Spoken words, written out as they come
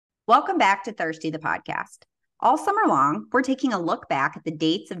Welcome back to Thirsty, the podcast. All summer long, we're taking a look back at the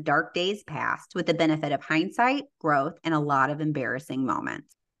dates of dark days past with the benefit of hindsight, growth, and a lot of embarrassing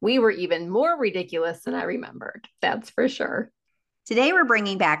moments. We were even more ridiculous than I remembered. That's for sure. Today, we're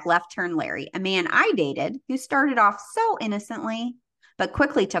bringing back Left Turn Larry, a man I dated who started off so innocently, but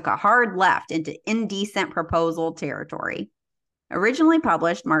quickly took a hard left into indecent proposal territory. Originally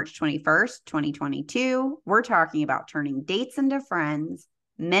published March 21st, 2022, we're talking about turning dates into friends,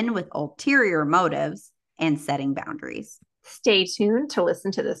 men with ulterior motives, and setting boundaries. Stay tuned to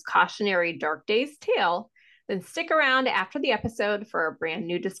listen to this cautionary dark days tale, then stick around after the episode for a brand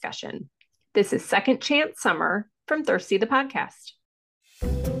new discussion. This is Second Chance Summer from Thirsty the Podcast.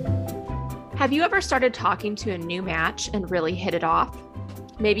 Have you ever started talking to a new match and really hit it off?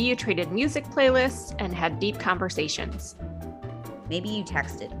 Maybe you traded music playlists and had deep conversations. Maybe you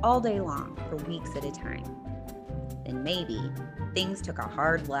texted all day long for weeks at a time. Then maybe things took a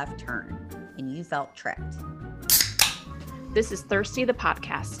hard left turn and you felt tricked. This is Thirsty the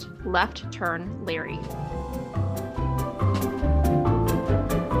Podcast, Left Turn Larry.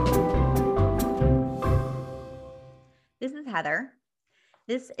 This is Heather.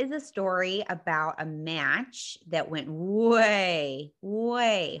 This is a story about a match that went way,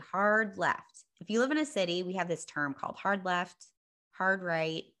 way hard left. If you live in a city, we have this term called hard left, hard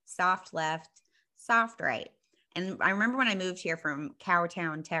right, soft left, soft right. And I remember when I moved here from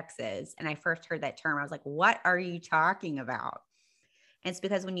Cowtown, Texas, and I first heard that term, I was like, what are you talking about? And it's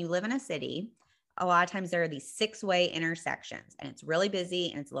because when you live in a city, a lot of times there are these six-way intersections and it's really busy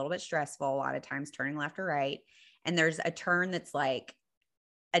and it's a little bit stressful, a lot of times turning left or right. And there's a turn that's like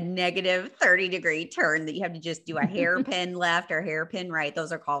a negative 30-degree turn that you have to just do a hairpin left or hairpin right.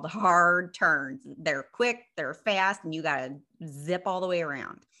 Those are called hard turns. They're quick, they're fast, and you got to zip all the way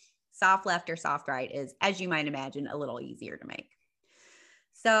around. Soft left or soft right is, as you might imagine, a little easier to make.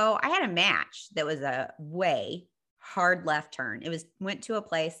 So I had a match that was a way hard left turn. It went to a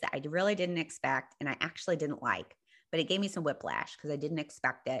place that I really didn't expect and I actually didn't like, but it gave me some whiplash because I didn't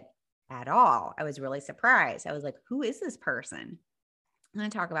expect it at all. I was really surprised. I was like, who is this person? I'm going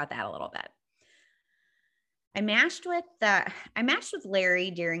to talk about that a little bit. I matched with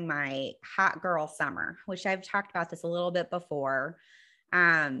Larry during my hot girl summer, which I've talked about this a little bit before.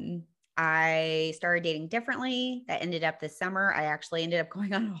 I started dating differently. That ended up this summer. I actually ended up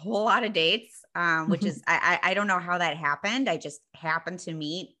going on a whole lot of dates, which is, I don't know how that happened. I just happened to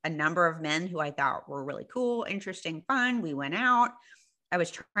meet a number of men who I thought were really cool, interesting, fun. We went out. I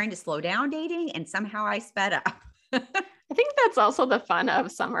was trying to slow down dating and somehow I sped up. I think that's also the fun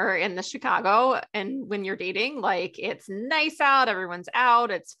of summer in the Chicago. And when you're dating, like it's nice out, everyone's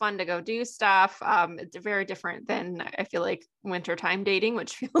out, it's fun to go do stuff. It's very different than I feel like wintertime dating,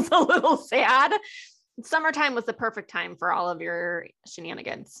 which feels a little sad. Summertime was the perfect time for all of your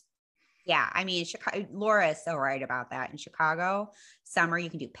shenanigans. Yeah. I mean, Laura is so right about that. In Chicago, summer, you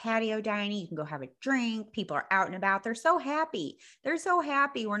can do patio dining. You can go have a drink. People are out and about. They're so happy. They're so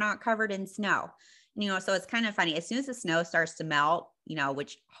happy we're not covered in snow. So it's kind of funny. As soon as the snow starts to melt,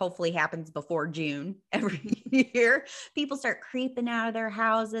 which hopefully happens before June every year, people start creeping out of their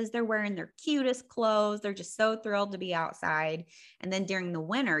houses. They're wearing their cutest clothes. They're just so thrilled to be outside. And then during the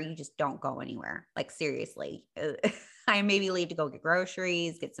winter, you just don't go anywhere. Like seriously, I maybe leave to go get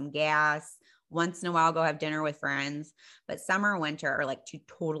groceries, get some gas. Once in a while, go have dinner with friends. But summer and winter are like two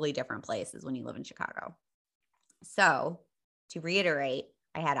totally different places when you live in Chicago. So to reiterate,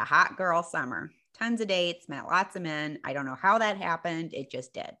 I had a hot girl summer. Tons of dates, met lots of men. I don't know how that happened. It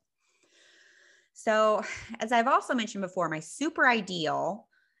just did. So as I've also mentioned before, my super ideal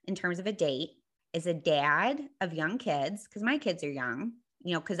in terms of a date is a dad of young kids, because my kids are young,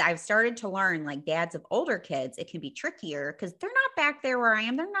 because I've started to learn like dads of older kids, it can be trickier because they're not back there where I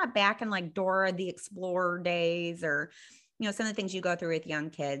am. They're not back in like Dora the Explorer days or, some of the things you go through with young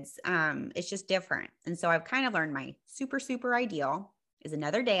kids. It's just different. And so I've kind of learned my super, super ideal is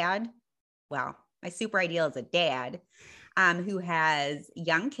another dad. Well, my super ideal is a dad who has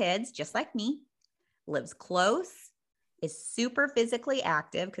young kids just like me, lives close, is super physically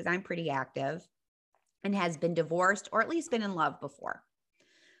active because I'm pretty active, and has been divorced or at least been in love before.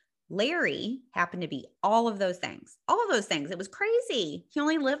 Larry happened to be all of those things. All of those things. It was crazy. He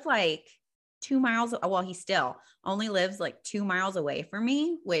only lived like 2 miles. Well, he still only lives like 2 miles away from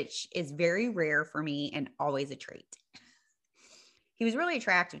me, which is very rare for me and always a treat. He was really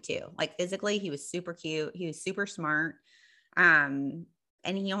attractive too. Like physically, he was super cute. He was super smart. And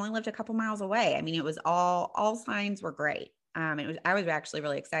he only lived a couple miles away. I mean, it was all signs were great. I was actually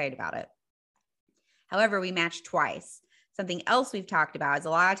really excited about it. However, we matched twice. Something else we've talked about is a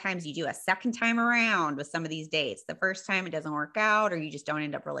lot of times you do a second time around with some of these dates. The first time it doesn't work out, or you just don't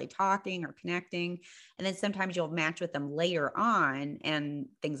end up really talking or connecting. And then sometimes you'll match with them later on and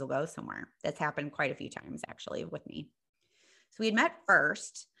things will go somewhere. That's happened quite a few times actually with me. So we had met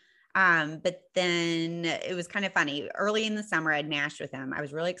first. But then it was kind of funny. Early in the summer, I'd matched with him. I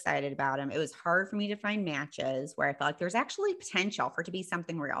was really excited about him. It was hard for me to find matches where I felt like there's actually potential for it to be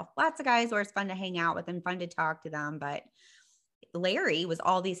something real. Lots of guys where it's fun to hang out with and fun to talk to them. But Larry was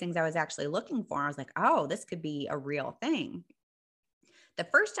all these things I was actually looking for. I was like, oh, this could be a real thing. The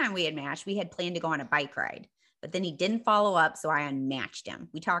first time we had matched, we had planned to go on a bike ride, but then he didn't follow up. So I unmatched him.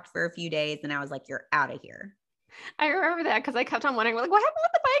 We talked for a few days and I was like, you're out of here. I remember that because I kept on wondering, like, what happened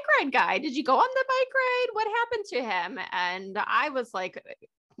with the bike ride guy? Did you go on the bike ride? What happened to him? And I was like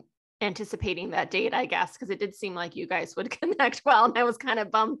anticipating that date, I guess, because it did seem like you guys would connect well. And I was kind of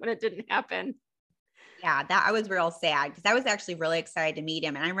bummed when it didn't happen. Yeah, that I was real sad because I was actually really excited to meet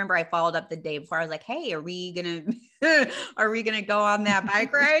him. And I remember I followed up the day before. I was like, hey, are we gonna go on that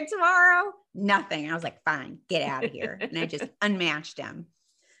bike ride tomorrow? Nothing. I was like, fine, get out of here. And I just unmatched him.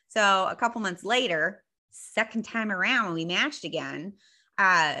 So a couple months later, second time around when we matched again,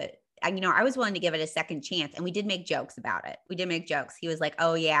 I was willing to give it a second chance. And we did make jokes about it. We did make jokes. He was like,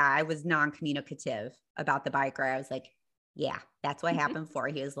 oh yeah, I was non-communicative about the bike ride. I was like, yeah, that's what happened for.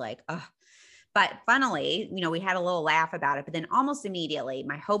 He was like, oh. But funnily, we had a little laugh about it, but then almost immediately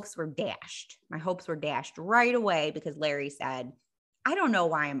my hopes were dashed. My hopes were dashed right away because Larry said, I don't know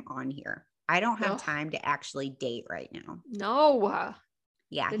why I'm on here. I don't have time to actually date right now. No.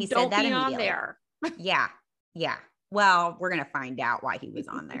 Yeah. Then he don't said that be immediately. on there. Yeah. Yeah. Well, we're going to find out why he was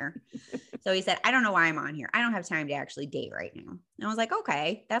on there. So he said, I don't know why I'm on here. I don't have time to actually date right now. And I was like,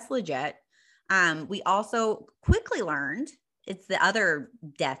 okay, that's legit. We also quickly learned it's the other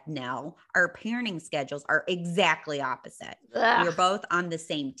death knell. Our parenting schedules are exactly opposite. Ugh. We were both on the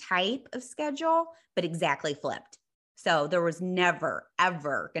same type of schedule, but exactly flipped. So there was never,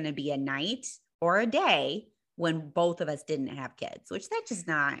 ever going to be a night or a day when both of us didn't have kids, which that's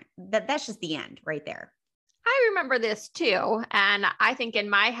just the end right there. I remember this too. And I think in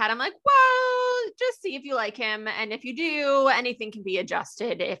my head, I'm like, well, just see if you like him. And if you do, anything can be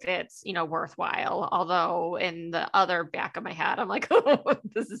adjusted if it's, worthwhile. Although in the other back of my head, I'm like, oh,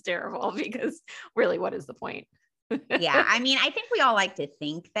 this is terrible because really, what is the point? Yeah. I mean, I think we all like to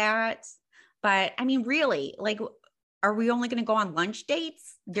think that, but I mean, really, like, are we only going to go on lunch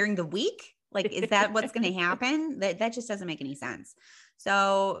dates during the week? Like, is that what's going to happen? That just doesn't make any sense.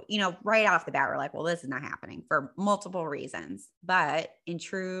 So, right off the bat, we're like, well, this is not happening for multiple reasons. But in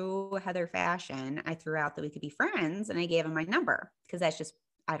true Heather fashion, I threw out that we could be friends and I gave him my number because that's just,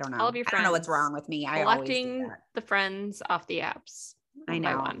 I don't know. All of your friends. I don't know what's wrong with me. I always do that. The friends off the apps. I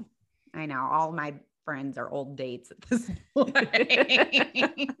know. All my friends are old dates at this point.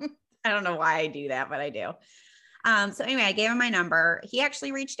 I don't know why I do that, but I do. So anyway, I gave him my number. He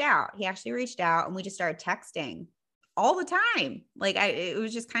actually reached out and we just started texting all the time. Like it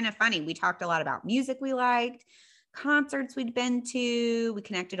was just kind of funny. We talked a lot about music we liked, concerts we'd been to. We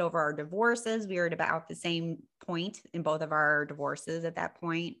connected over our divorces. We were at about the same point in both of our divorces at that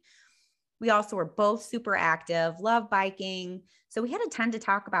point. We also were both super active, love biking. So we had a ton to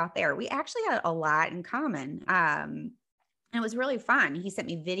talk about there. We actually had a lot in common. And it was really fun. He sent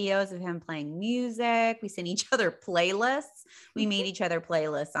me videos of him playing music. We sent each other playlists. We made each other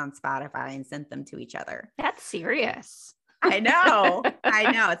playlists on Spotify and sent them to each other. That's serious. I know.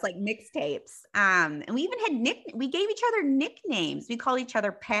 It's like mixtapes. And we even had we gave each other nicknames. We called each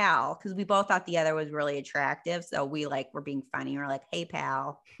other pal because we both thought the other was really attractive. So we were being funny. We're like, hey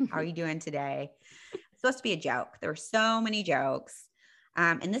pal, how are you doing today? It's supposed to be a joke. There were so many jokes.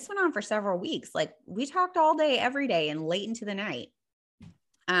 And this went on for several weeks. Like we talked all day, every day and late into the night.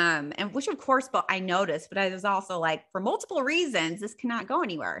 And which of course, but I noticed, but I was also like, for multiple reasons, this cannot go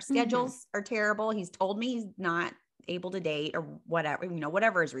anywhere. Schedules are terrible. He's told me he's not able to date or whatever,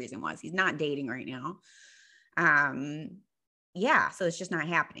 whatever his reason was. He's not dating right now. Yeah. So it's just not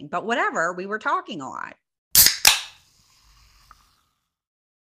happening, but whatever, we were talking a lot.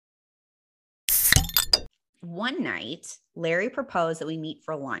 One night, Larry proposed that we meet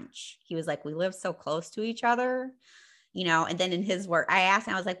for lunch. He was like, we live so close to each other, and then in his work, I asked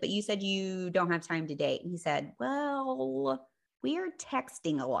him, I was like, but you said you don't have time to date. And he said, well, we are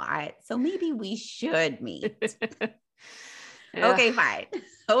texting a lot, so maybe we should meet. Okay, fine.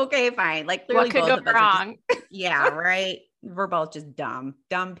 Like clearly what could both go of us wrong? Yeah, right. We're both just dumb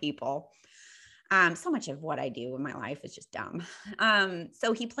people. So much of what I do in my life is just dumb.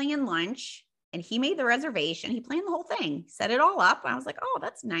 So he planned lunch. And he made the reservation. He planned the whole thing, set it all up. I was like, oh,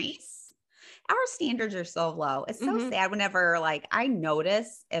 that's nice. Our standards are so low. It's so sad whenever like I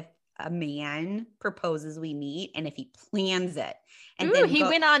notice if a man proposes we meet and if he plans it and then he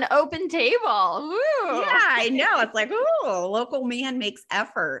went on open table. Ooh. Yeah, I know. It's like, oh, local man makes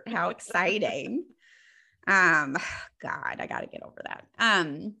effort. How exciting. God, I got to get over that.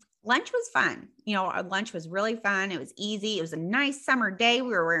 Lunch was fun. Our lunch was really fun. It was easy. It was a nice summer day. We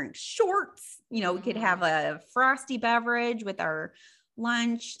were wearing shorts. We could have a frosty beverage with our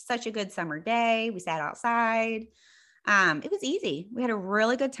lunch. Such a good summer day. We sat outside. It was easy. We had a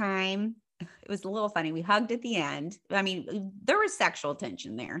really good time. It was a little funny. We hugged at the end. I mean, there was sexual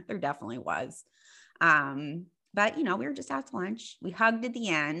tension there. There definitely was. But we were just out to lunch. We hugged at the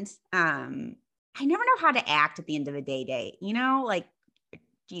end. I never know how to act at the end of a date. Like,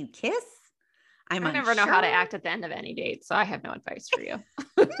 do you kiss? I never know how to act at the end of any date, so I have no advice for you.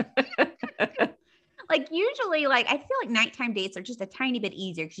 Like usually, like I feel like nighttime dates are just a tiny bit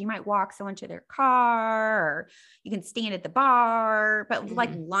easier because you might walk someone to their car or you can stand at the bar. But like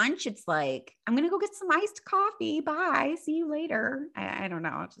lunch, it's like, I'm going to go get some iced coffee. Bye. See you later. I don't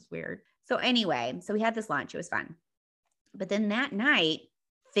know. It's just weird. So anyway, we had this lunch. It was fun. But then that night,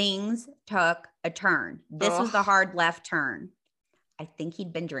 things took a turn. This was the hard left turn. I think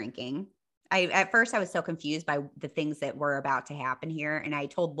he'd been drinking. At first I was so confused by the things that were about to happen here. And I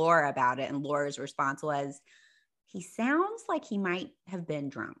told Laura about it. And Laura's response was, he sounds like he might have been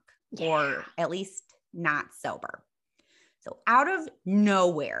drunk or at least not sober. So out of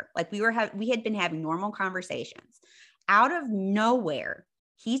nowhere, like we had been having normal conversations. Out of nowhere,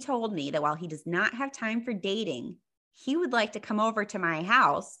 he told me that while he does not have time for dating, he would like to come over to my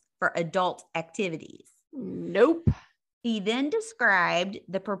house for adult activities. Nope. He then described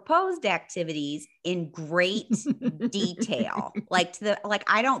the proposed activities in great detail. Like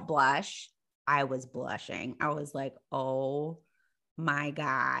I don't blush. I was blushing. I was like, oh my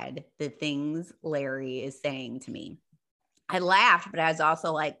God, the things Larry is saying to me. I laughed, but I was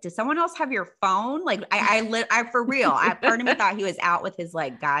also like, does someone else have your phone? Like I for real, part of me thought he was out with his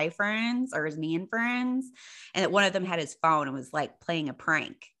like guy friends or his man friends. And that one of them had his phone and was like playing a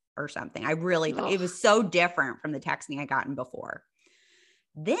prank or something. I really thought it was so different from the texting I gotten before.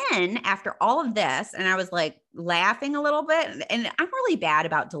 Then after all of this, and I was like laughing a little bit, and I'm really bad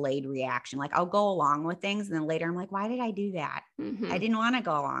about delayed reaction. Like I'll go along with things. And then later I'm like, why did I do that? I didn't want to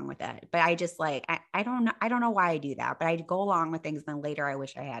go along with it, but I just like, I don't know. I don't know why I do that, but I go along with things. And then later I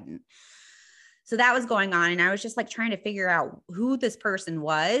wish I hadn't. So that was going on. And I was just like trying to figure out who this person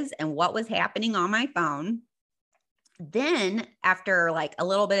was and what was happening on my phone. Then after like a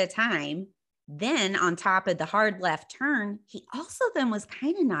little bit of time, then on top of the hard left turn, he also then was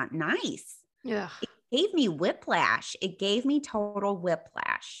kind of not nice. Yeah. It gave me whiplash. It gave me total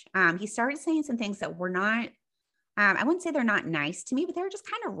whiplash. He started saying some things that were not, I wouldn't say they're not nice to me, but they're just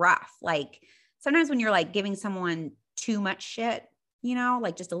kind of rough. Like sometimes when you're like giving someone too much shit,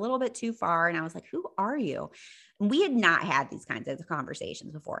 like just a little bit too far. And I was like, who are you? And we had not had these kinds of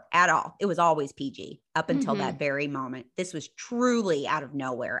conversations before at all. It was always PG up until that very moment. This was truly out of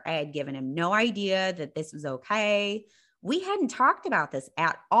nowhere. I had given him no idea that this was okay. We hadn't talked about this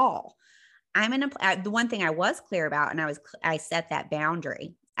at all. The one thing I was clear about, and I set that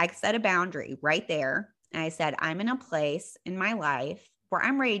boundary. I set a boundary right there. And I said, I'm in a place in my life where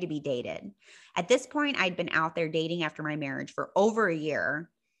I'm ready to be dated. At this point, I'd been out there dating after my marriage for over a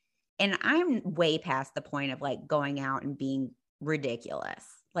year. And I'm way past the point of like going out and being ridiculous.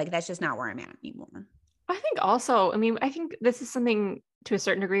 Like that's just not where I'm at anymore. I think also, I think this is something to a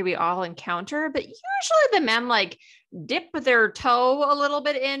certain degree we all encounter, but usually the men like dip their toe a little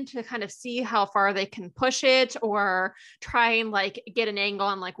bit in to kind of see how far they can push it or try and like get an angle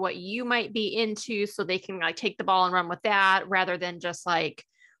on like what you might be into so they can like take the ball and run with that rather than just like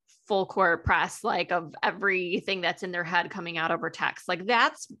full court press, like of everything that's in their head coming out over text. Like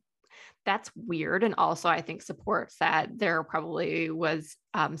that's weird. And also I think supports that there probably was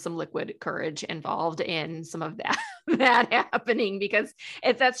some liquid courage involved in some of that happening because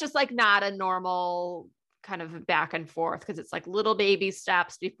that's just like not a normal kind of back and forth because it's like little baby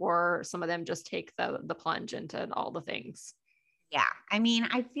steps before some of them just take the plunge into all the things. Yeah.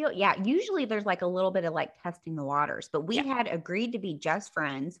 I feel, usually there's like a little bit of like testing the waters, but we had agreed to be just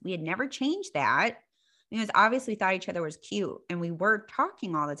friends. We had never changed that. Because obviously thought each other was cute and we were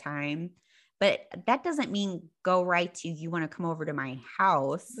talking all the time, but that doesn't mean go right to, you want to come over to my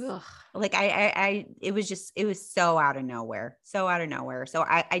house. Ugh. Like it was so out of nowhere. So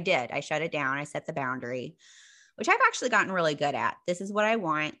I did, I shut it down. I set the boundary, which I've actually gotten really good at. This is what I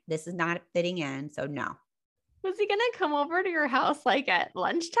want. This is not fitting in. So no. Was he going to come over to your house like at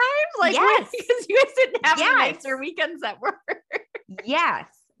lunchtime? Like, yes. Because you guys didn't have nights or weekends at work. Yes.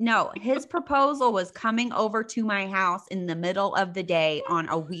 No, his proposal was coming over to my house in the middle of the day on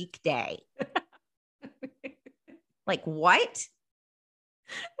a weekday. Like, what?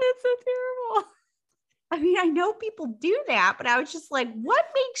 That's so terrible. I mean, I know people do that, but I was just like, what?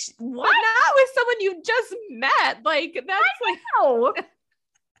 But not with someone you just met. Like, that's No.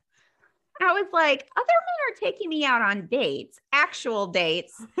 I was like, other men are taking me out on dates, actual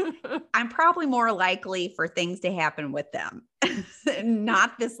dates. I'm probably more likely for things to happen with them,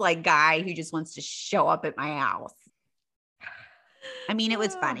 not this like guy who just wants to show up at my house. I mean, it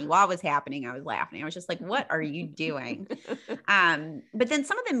was funny. While it was happening, I was laughing. I was just like, what are you doing? But then I told him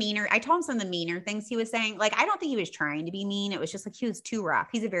some of the meaner things he was saying. Like, I don't think he was trying to be mean. It was just like, he was too rough.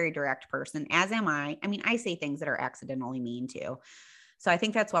 He's a very direct person, as am I. I mean, I say things that are accidentally mean too. So I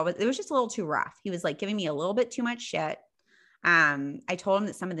think that's it was just a little too rough. He was like giving me a little bit too much shit. I told him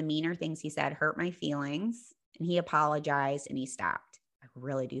that some of the meaner things he said hurt my feelings, and he apologized and he stopped. I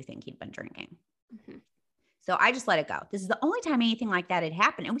really do think he'd been drinking. Mm-hmm. So I just let it go. This is the only time anything like that had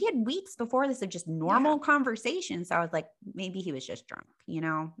happened. And we had weeks before this of just normal conversation. So I was like, maybe he was just drunk,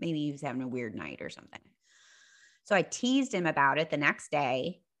 maybe he was having a weird night or something. So I teased him about it the next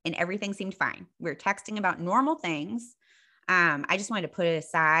day and everything seemed fine. We were texting about normal things. I just wanted to put it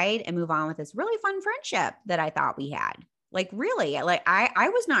aside and move on with this really fun friendship that I thought we had. Like, really, like I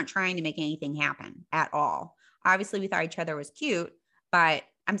was not trying to make anything happen at all. Obviously, we thought each other was cute, but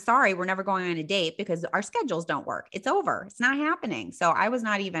I'm sorry, we're never going on a date because our schedules don't work. It's over. It's not happening. So I was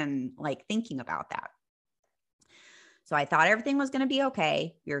not even like thinking about that. So I thought everything was going to be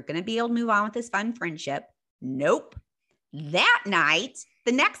okay. You're going to be able to move on with this fun friendship. Nope. That night,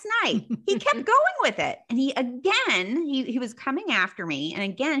 the next night, he kept going with it. And he was coming after me. And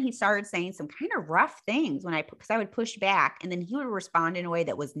again, he started saying some kind of rough things because I would push back and then he would respond in a way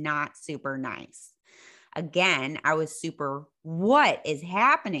that was not super nice. Again, I was super, what is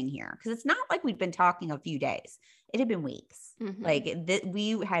happening here? Because it's not like we'd been talking a few days. It had been weeks. Mm-hmm. Like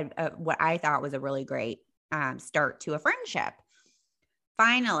we had what I thought was a really great start to a friendship.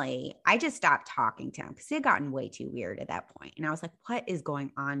 Finally, I just stopped talking to him because he had gotten way too weird at that point. And I was like, what is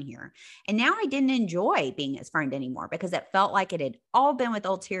going on here? And now I didn't enjoy being his friend anymore because it felt like it had all been with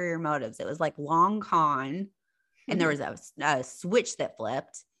ulterior motives. It was like long con and there was a switch that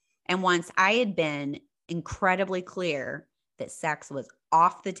flipped. And once I had been incredibly clear that sex was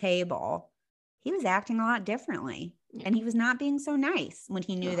off the table, he was acting a lot differently. Yeah. And he was not being so nice when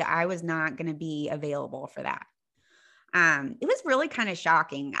he knew that I was not going to be available for that. It was really kind of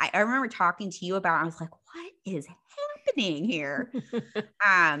shocking. I remember talking to you about, I was like, what is happening here?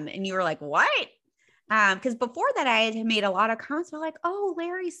 And you were like, what? Because before that, I had made a lot of comments. We're like, oh,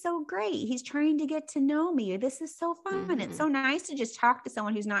 Larry's so great. He's trying to get to know me. This is so fun. Mm-hmm. It's so nice to just talk to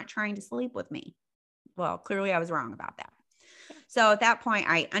someone who's not trying to sleep with me. Well, clearly I was wrong about that. So at that point,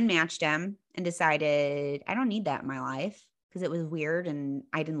 I unmatched him and decided I don't need that in my life because it was weird and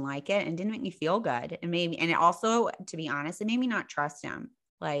I didn't like it and didn't make me feel good. And it also, to be honest, it made me not trust him.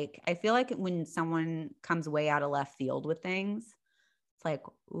 Like, I feel like when someone comes way out of left field with things, it's like,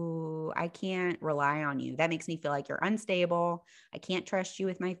 ooh, I can't rely on you. That makes me feel like you're unstable. I can't trust you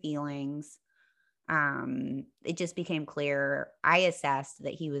with my feelings. It just became clear. I assessed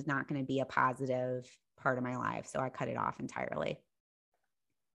that he was not going to be a positive part of my life. So I cut it off entirely.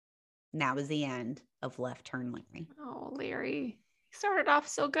 And that was the end of Left Turn Larry. Oh, Larry. He started off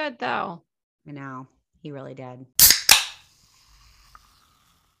so good though. I know. He really did.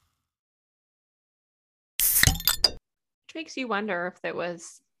 Which makes you wonder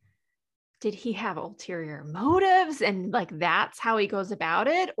if did he have ulterior motives and like that's how he goes about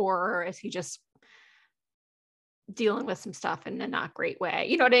it? Or is he just dealing with some stuff in a not great way?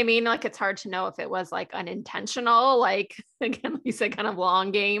 You know what I mean? Like, it's hard to know if it was like unintentional, like, again, like you said, kind of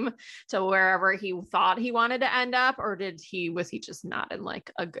long game to wherever he thought he wanted to end up, or was he just not in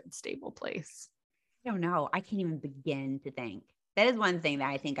like a good, stable place? I don't know. I can't even begin to think. That is one thing that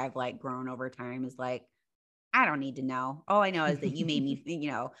I think I've like grown over time is like, I don't need to know. All I know is that you made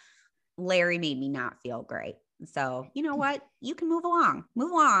me, Larry made me not feel great. So you know what? You can move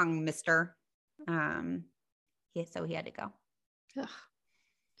along, mister. So he had to go. Ugh.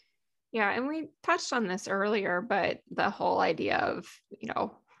 Yeah. And we touched on this earlier, but the whole idea of,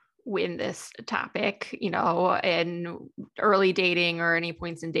 when this topic, in early dating or any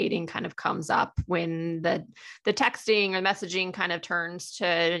points in dating kind of comes up when the texting or messaging kind of turns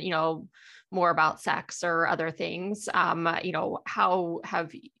to, more about sex or other things. How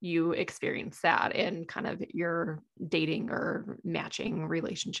have you experienced that in kind of your dating or matching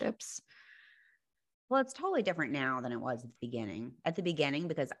relationships? Well, it's totally different now than it was at the beginning. At the beginning,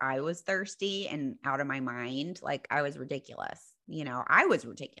 because I was thirsty and out of my mind, like I was ridiculous. I was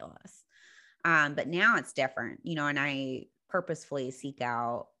ridiculous. But now it's different, and I purposefully seek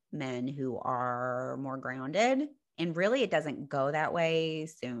out men who are more grounded. And really, it doesn't go that way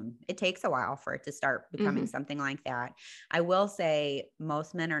soon. It takes a while for it to start becoming something like that. I will say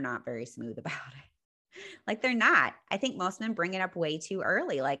most men are not very smooth about it. Like they're not. I think most men bring it up way too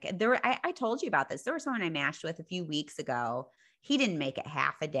early. Like I told you about this. There was someone I matched with a few weeks ago. He didn't make it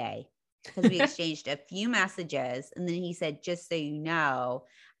half a day because we exchanged a few messages. And then he said, just so you know,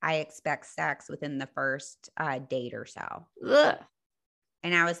 I expect sex within the first date or so. Ugh.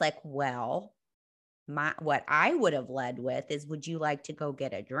 And I was like, well, what I would have led with is, would you like to go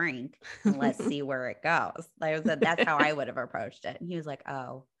get a drink and let's see where it goes? Like, that's how I would have approached it. And he was like,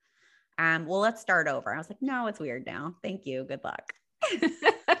 oh, well, let's start over. I was like, no, it's weird now. Thank you. Good luck. It's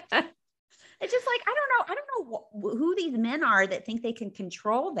just like, I don't know who these men are that think they can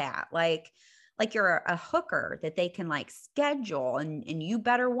control that. Like you're a hooker that they can like schedule and you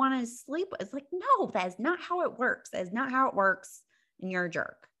better want to sleep. It's like, no, that is not how it works. That is not how it works. And you're a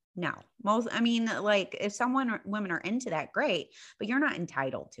jerk. No, like if women are into that, great, but you're not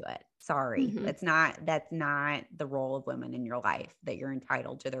entitled to it. Sorry. That's not the role of women in your life, that you're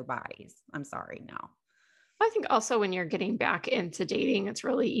entitled to their bodies. I'm sorry. No. I think also when you're getting back into dating, it's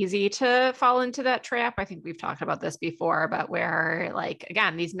really easy to fall into that trap. I think we've talked about this before, but where like,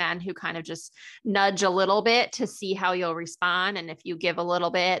 again, these men who kind of just nudge a little bit to see how you'll respond. And if you give a little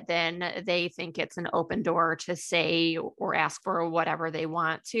bit, then they think it's an open door to say or ask for whatever they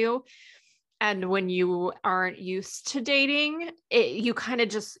want to. And when you aren't used to dating, you kind of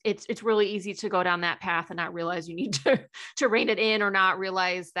just, it's really easy to go down that path and not realize you need to rein it in, or not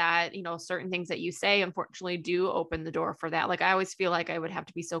realize that, certain things that you say, unfortunately, do open the door for that. Like, I always feel like I would have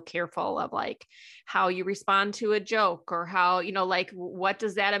to be so careful of like how you respond to a joke, or how, like, what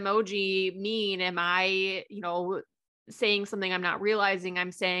does that emoji mean? Am I, saying something I'm not realizing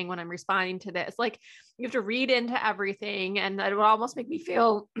I'm saying when I'm responding to this? Like, you have to read into everything. And that would almost make me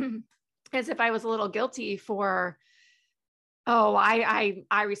feel as if I was a little guilty for,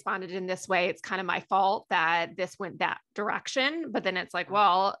 I responded in this way. It's kind of my fault that this went that direction. But then it's like,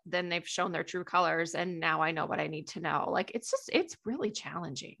 well, then they've shown their true colors and now I know what I need to know. Like, it's really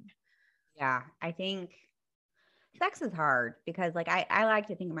challenging. Yeah. I think sex is hard because like, I like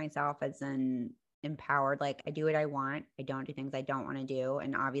to think of myself as an empowered, like I do what I want. I don't do things I don't want to do.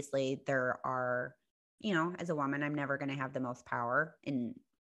 And obviously there are, as a woman, I'm never going to have the most power in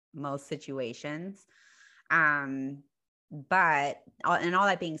most situations. But and all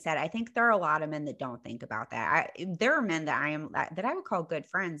that being said, I think there are a lot of men that don't think about that. There are men that I would call good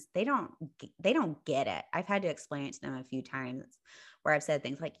friends. They don't get it. I've had to explain it to them a few times where I've said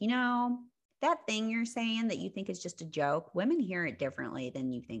things like, that thing you're saying that you think is just a joke, women hear it differently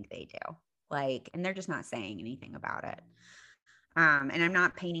than you think they do. Like, and they're just not saying anything about it. And I'm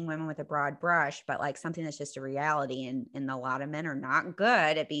not painting women with a broad brush, but like something that's just a reality. And a lot of men are not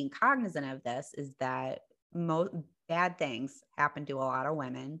good at being cognizant of this, is that most bad things happen to a lot of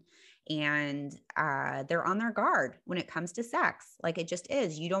women, and they're on their guard when it comes to sex. Like, it just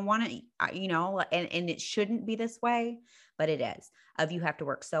is. You don't want to, and it shouldn't be this way, but it is. You have to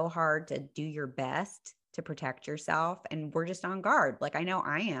work so hard to do your best to protect yourself. And we're just on guard. Like, I know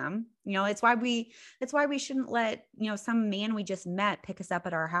I am, it's why we shouldn't let, some man we just met pick us up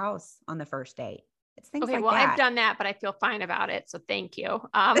at our house on the first date. It's things okay, like well, that. I've done that, but I feel fine about it. So thank you.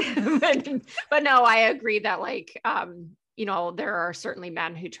 But no, I agree that like, there are certainly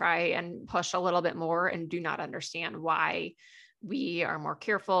men who try and push a little bit more and do not understand why we are more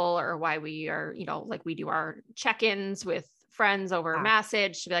careful, or why we are, like we do our check-ins with friends over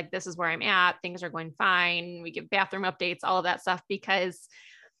message to be like, this is where I'm at. Things are going fine. We give bathroom updates, all of that stuff, because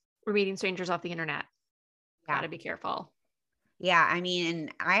we're meeting strangers off the internet. Got to be careful. Yeah. I mean,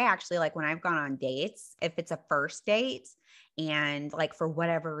 and I actually, like, when I've gone on dates, if it's a first date and like for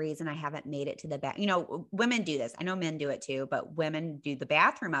whatever reason I haven't made it to the back, women do this. I know men do it too, but women do the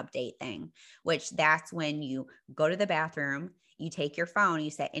bathroom update thing, which that's when you go to the bathroom, you take your phone,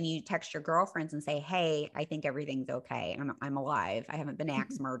 and you text your girlfriends and say, hey, I think everything's okay. I'm alive. I haven't been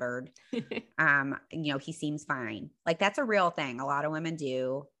axe murdered. He seems fine. Like, that's a real thing. A lot of women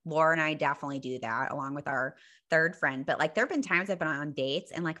do. Laura and I definitely do that, along with our third friend. But like, there've been times I've been on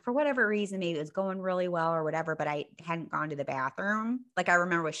dates and like, for whatever reason, maybe it was going really well or whatever, but I hadn't gone to the bathroom. Like, I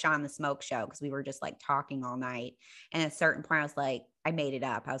remember with Sean the Smoke Show, because we were just like talking all night. And at a certain point I was like, I made it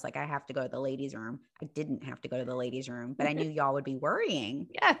up. I was like, I have to go to the ladies' room. I didn't have to go to the ladies' room, but I knew y'all would be worrying.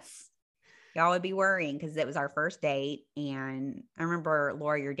 Yes. Y'all would be worrying because it was our first date. And I remember,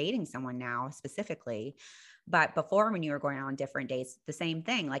 Laura, you're dating someone now specifically. But before, when you were going on different dates, the same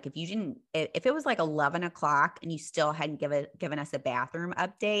thing. Like if it was like 11 o'clock and you still hadn't given us a bathroom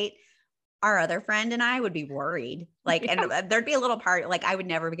update, our other friend and I would be worried. Like, and there'd be a little part, like I would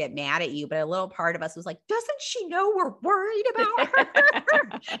never get mad at you, but a little part of us was like, doesn't she know we're worried about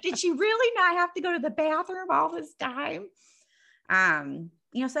her? Did she really not have to go to the bathroom all this time? So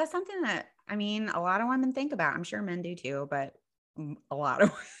that's something that, I mean, a lot of women think about. I'm sure men do too, but a lot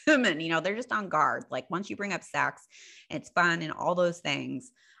of women, they're just on guard. Like once you bring up sex, it's fun and all those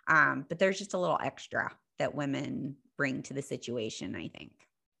things. But there's just a little extra that women bring to the situation, I think.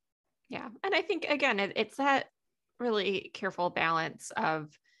 Yeah. And I think, again, it's that really careful balance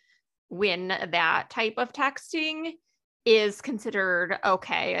of when that type of texting is considered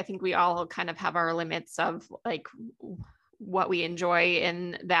okay. I think we all kind of have our limits of like what we enjoy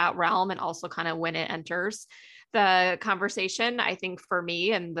in that realm, and also kind of when it enters the conversation. I think for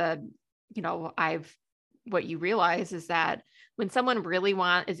me, and what you realize is that when someone really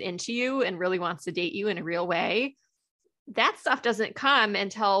is into you and really wants to date you in a real way, that stuff doesn't come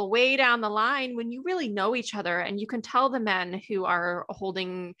until way down the line when you really know each other, and you can tell the men who are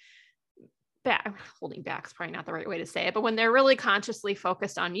holding back is probably not the right way to say it, but when they're really consciously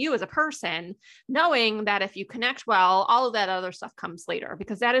focused on you as a person, knowing that if you connect well, all of that other stuff comes later,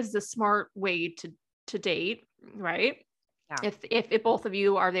 because that is the smart way to date, right? Yeah. If both of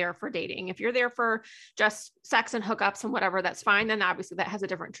you are there for dating. If you're there for just sex and hookups and whatever, that's fine. Then obviously that has a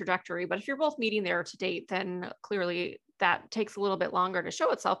different trajectory. But if you're both meeting there to date, then clearly that takes a little bit longer to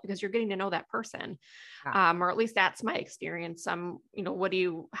show itself, because you're getting to know that person. Yeah. Or at least that's my experience. How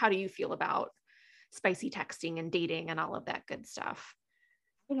do you feel about spicy texting and dating and all of that good stuff?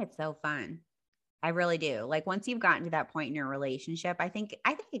 I think it's so fun. I really do. Like once you've gotten to that point in your relationship, I think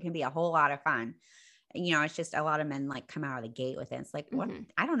it can be a whole lot of fun. It's just a lot of men like come out of the gate with it. It's like, what?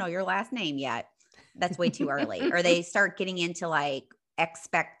 I don't know your last name yet. That's way too early. Or they start getting into like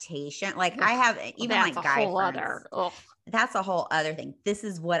expectation. Like I have even like guy friends. That's a whole other thing. This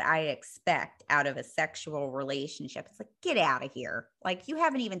is what I expect out of a sexual relationship. It's like, get out of here. Like you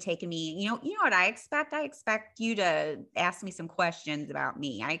haven't even taken me, you know what I expect? I expect you to ask me some questions about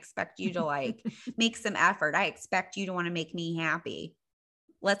me. I expect you to like make some effort. I expect you to want to make me happy.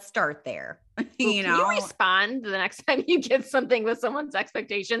 Let's start there. Can you respond the next time you get something with someone's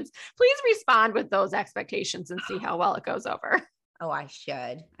expectations? Please respond with those expectations and see how well it goes over. Oh, I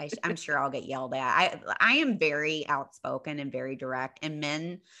should. I'm sure I'll get yelled at. I am very outspoken and very direct, and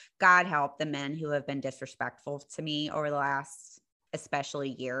men, God help the men who have been disrespectful to me over the last,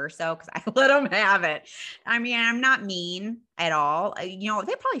 especially year or so, because I let them have it. I mean, I'm not mean at all. They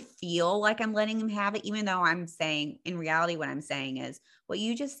probably feel like I'm letting them have it, even though I'm saying, in reality, what I'm saying is what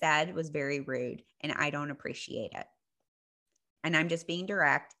you just said was very rude and I don't appreciate it. And I'm just being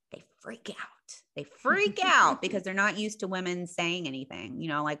direct. They freak out because they're not used to women saying anything,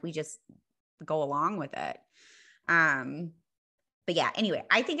 like we just go along with it. But yeah, anyway,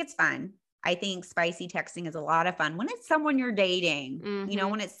 I think it's fun. I think spicy texting is a lot of fun when it's someone you're dating,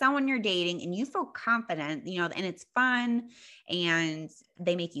 when it's someone you're dating and you feel confident, and it's fun and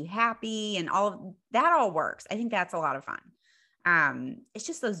they make you happy and all of that all works. I think that's a lot of fun. It's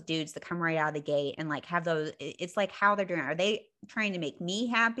just those dudes that come right out of the gate and like have those, it's like how they're doing it. Are they trying to make me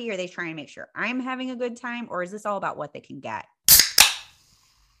happy? Or are they trying to make sure I'm having a good time? Or is this all about what they can get?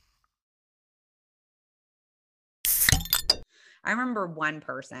 I remember one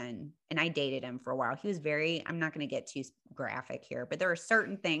person, and I dated him for a while. He was I'm not going to get too graphic here, but there are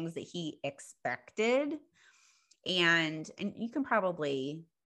certain things that he expected. And you can probably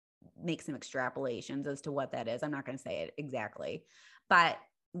make some extrapolations as to what that is. I'm not going to say it exactly. But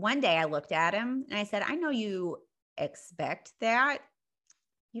one day I looked at him and I said, I know you expect that.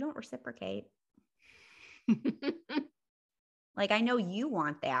 You don't reciprocate. Like, I know you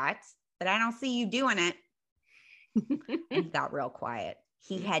want that, but I don't see you doing it. And he got real quiet.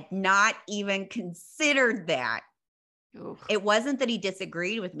 He had not even considered that. Oof. It wasn't that he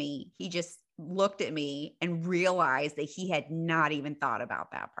disagreed with me. He just looked at me and realized that he had not even thought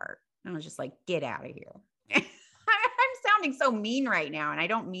about that part. And I was just like, get out of here. I'm sounding so mean right now, and I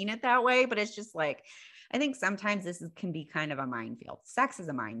don't mean it that way, but it's just like, I think sometimes this can be kind of a minefield. Sex is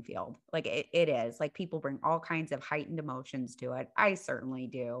a minefield. Like it is. Like people bring all kinds of heightened emotions to it. I certainly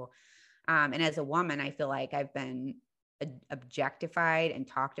do. And as a woman, I feel like I've been objectified and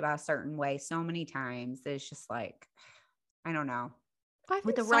talked about a certain way so many times that it's just like, I don't know.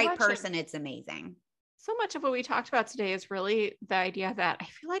 With the right person, it's amazing. So much of what we talked about today is really the idea that I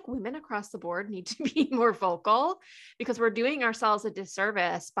feel like women across the board need to be more vocal, because we're doing ourselves a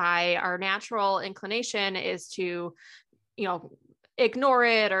disservice by our natural inclination is to, ignore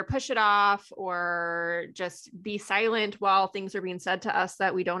it or push it off or just be silent while things are being said to us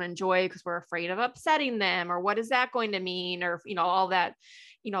that we don't enjoy because we're afraid of upsetting them, or what is that going to mean, or all that,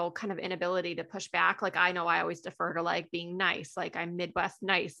 kind of inability to push back. Like, I know I always defer to like being nice, like I'm Midwest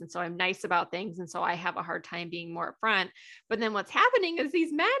nice, and so I'm nice about things, and so I have a hard time being more upfront. But then what's happening is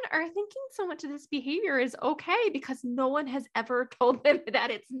these men are thinking so much of this behavior is okay because no one has ever told them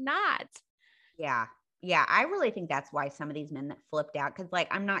that it's not. Yeah. Yeah, I really think that's why some of these men that flipped out, because like,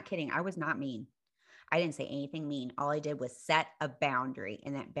 I'm not kidding. I was not mean. I didn't say anything mean. All I did was set a boundary.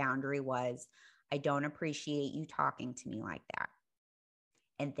 And that boundary was, I don't appreciate you talking to me like that.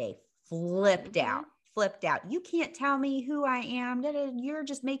 And they flipped out. You can't tell me who I am. You're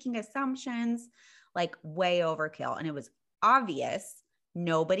just making assumptions, like way overkill. And it was obvious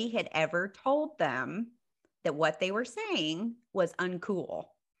nobody had ever told them that what they were saying was uncool.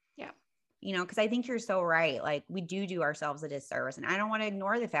 Yeah. Because I think you're so right. Like, we do ourselves a disservice. And I don't want to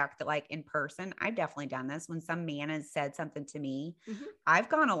ignore the fact that, like, in person, I've definitely done this. When some man has said something to me, I've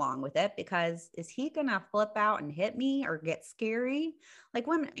gone along with it because is he going to flip out and hit me or get scary? Like,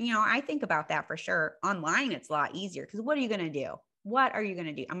 when, I think about that for sure. Online, it's a lot easier because what are you going to do? What are you going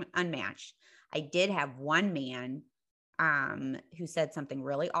to do? I'm unmatched. I did have one man who said something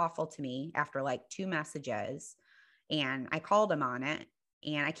really awful to me after like 2 messages, and I called him on it.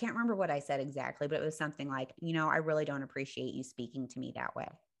 And I can't remember what I said exactly, but it was something like, I really don't appreciate you speaking to me that way.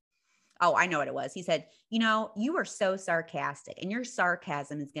 Oh, I know what it was. He said, you are so sarcastic, and your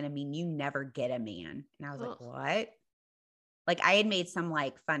sarcasm is going to mean you never get a man. And I was like, what? Like, I had made some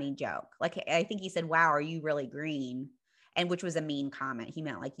like funny joke. Like, I think he said, wow, are you really green? And which was a mean comment. He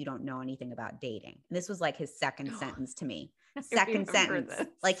meant like, you don't know anything about dating. And this was like his second sentence to me. Second sentence. This.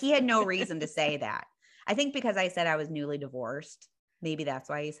 Like, he had no reason to say that. I think because I said I was newly divorced. Maybe that's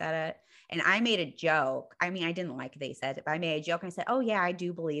why he said it. And I made a joke. I mean, I didn't like they said it, but I made a joke and I said, oh yeah, I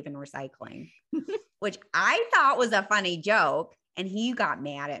do believe in recycling, which I thought was a funny joke. And he got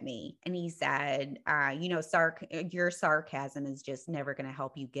mad at me and he said, your sarcasm is just never going to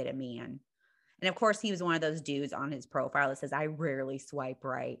help you get a man. And of course he was one of those dudes on his profile that says, I rarely swipe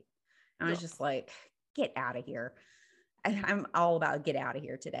right. And I was just like, get out of here. I'm all about get out of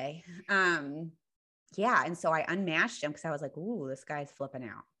here today. Yeah. And so I unmatched him because I was like, ooh, this guy's flipping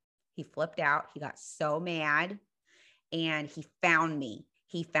out. He flipped out. He got so mad and he found me.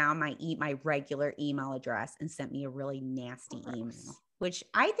 He found my regular email address and sent me a really nasty email, which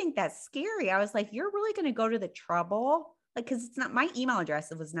I think that's scary. I was like, you're really going to go to the trouble? Like, cause it's not my email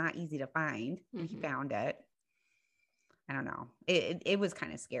address. It was not easy to find. And he found it. I don't know. It was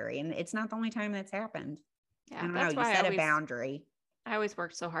kind of scary. And it's not the only time that's happened. Yeah, I don't know. You set a boundary. I always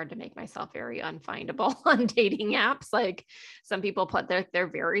worked so hard to make myself very unfindable on dating apps. Like, some people put their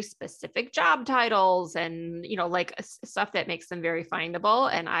very specific job titles and, like stuff that makes them very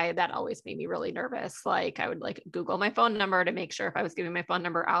findable. And that always made me really nervous. Like, I would like Google my phone number to make sure if I was giving my phone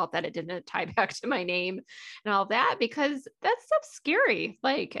number out that it didn't tie back to my name and all that, because that stuff's scary.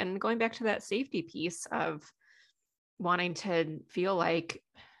 Like, and going back to that safety piece of wanting to feel like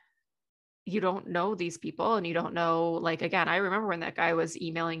you don't know these people and you don't know, like, again, I remember when that guy was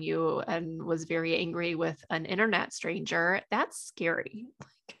emailing you and was very angry with an internet stranger. That's scary.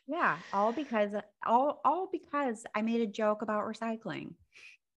 Yeah. All because I made a joke about recycling.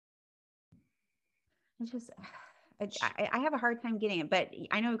 It's just, I have a hard time getting it, but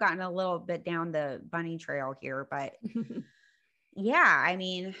I know we've gotten a little bit down the bunny trail here, but yeah, I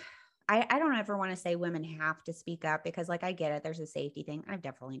mean, I don't ever want to say women have to speak up because, like, I get it. There's a safety thing. I've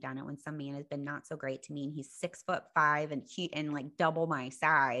definitely done it when some man has been not so great to me and he's 6'5" and cute and like double my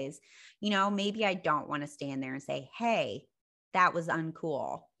size. Maybe I don't want to stand there and say, hey, that was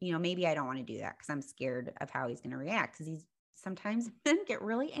uncool. Maybe I don't want to do that because I'm scared of how he's going to react, because sometimes men get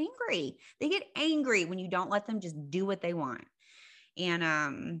really angry. They get angry when you don't let them just do what they want.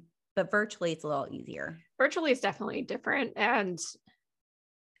 And, but virtually it's a little easier. Virtually is definitely different. And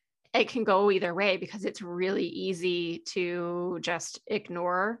it can go either way because it's really easy to just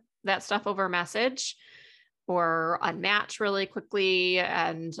ignore that stuff over message or unmatch really quickly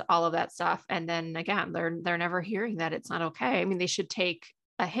and all of that stuff. And then again, they're never hearing that it's not okay. I mean, they should take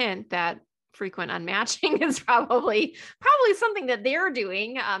a hint that frequent unmatching is probably something that they're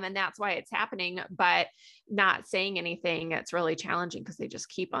doing. And that's why it's happening, but not saying anything. It's really challenging because they just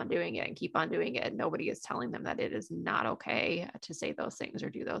keep on doing it and keep on doing it. Nobody is telling them that it is not okay to say those things or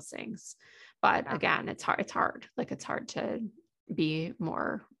do those things. But again, it's hard. Like, it's hard to be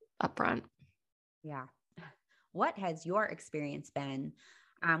more upfront. Yeah. What has your experience been?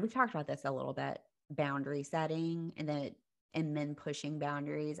 We've talked about this a little bit, boundary setting and men pushing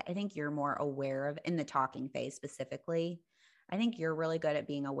boundaries. I think you're more aware of in the talking phase specifically. I think you're really good at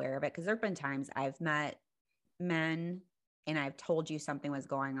being aware of it, because there've been times I've met men and I've told you something was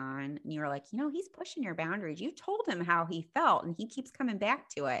going on and you're like, he's pushing your boundaries. You told him how he felt and he keeps coming back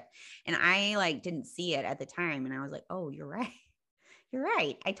to it. And I like didn't see it at the time. And I was like, oh, you're right. You're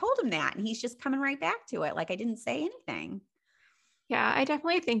right. I told him that and he's just coming right back to it. Like I didn't say anything. Yeah, I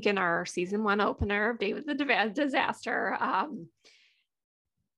definitely think in our season 1 opener of David the Disaster,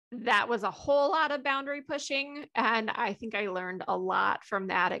 that was a whole lot of boundary pushing. And I think I learned a lot from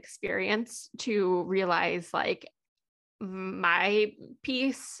that experience to realize like my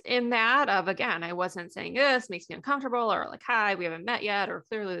piece in that of, again, I wasn't saying this makes me uncomfortable, or like, hi, we haven't met yet, or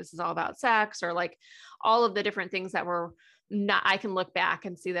clearly this is all about sex, or like all of the different things that were not, I can look back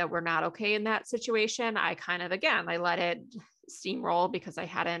and see that we're not okay in that situation. I kind of, again, I let it steamroll because I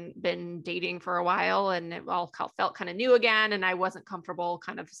hadn't been dating for a while and it all felt kind of new again. And I wasn't comfortable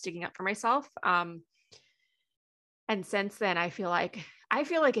kind of sticking up for myself. And since then, I feel like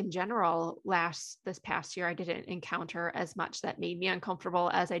in general, this past year, I didn't encounter as much that made me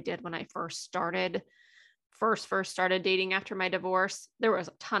uncomfortable as I did when I first started dating after my divorce. There was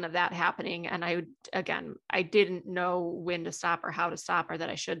a ton of that happening. And I didn't know when to stop or how to stop, or that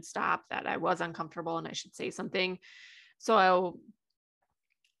I should stop, that I was uncomfortable and I should say something. So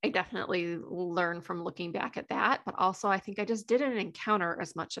I definitely learned from looking back at that, but also I think I just didn't encounter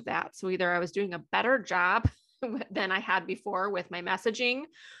as much of that. So either I was doing a better job than I had before with my messaging,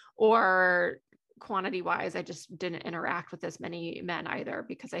 or quantity wise, I just didn't interact with as many men either,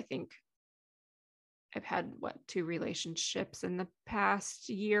 because I think I've had 2 relationships in the past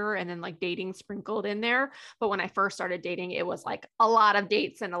year and then like dating sprinkled in there. But when I first started dating, it was like a lot of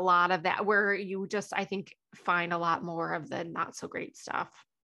dates and a lot of that where you just, I think, find a lot more of the not so great stuff.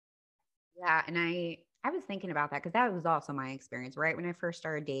 Yeah. And I was thinking about that because that was also my experience. Right when I first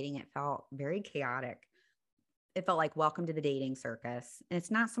started dating, it felt very chaotic. It felt like welcome to the dating circus. And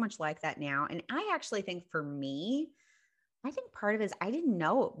it's not so much like that now. And I actually think for me, I think part of it is I didn't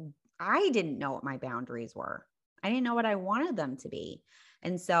know what my boundaries were. I didn't know what I wanted them to be.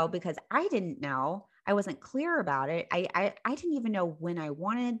 And so because I didn't know, I wasn't clear about it. I didn't even know when I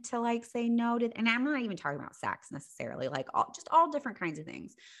wanted to like say no to, and I'm not even talking about sex necessarily, like all different kinds of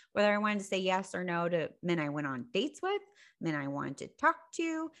things, whether I wanted to say yes or no to men I went on dates with, men I wanted to talk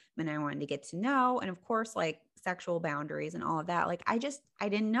to, men I wanted to get to know. And of course, like sexual boundaries and all of that. Like I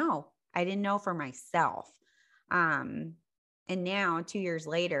didn't know. I didn't know for myself. And now 2 years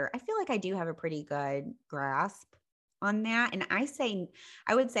later, I feel like I do have a pretty good grasp on that. And I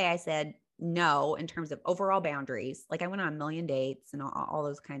would say I said no in terms of overall boundaries. Like I went on a million dates and all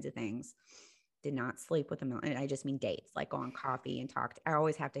those kinds of things. Did not sleep with a million. I just mean dates, like go on coffee and talk. I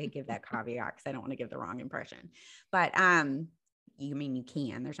always have to give that caveat because I don't want to give the wrong impression. But you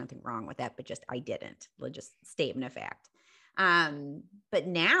can. There's nothing wrong with that. But just I didn't. Just statement of fact. But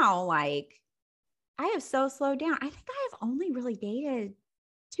now, like I have so slowed down. I think I have only really dated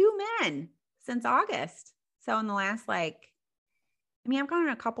 2 men since August. So in the last I've gone on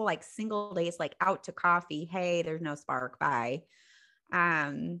a couple like single days, like out to coffee. Hey, there's no spark. Bye.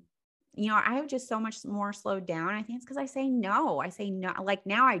 I have just so much more slowed down. I think it's because I say no. Like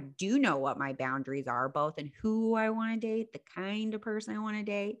now I do know what my boundaries are, both in who I want to date, the kind of person I want to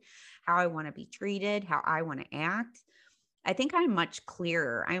date, how I want to be treated, how I want to act. I think I'm much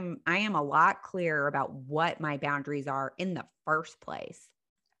clearer. I am a lot clearer about what my boundaries are in the first place.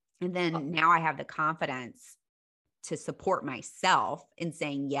 And then now I have the confidence to support myself in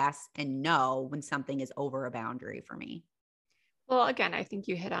saying yes and no when something is over a boundary for me. Well, again, I think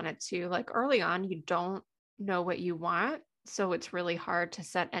you hit on it too. Like early on, you don't know what you want. So it's really hard to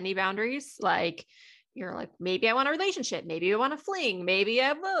set any boundaries. Like you're like, maybe I want a relationship. Maybe I want a fling. Maybe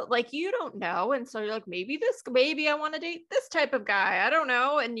I will, like, you don't know. And so you're like, maybe I want to date this type of guy. I don't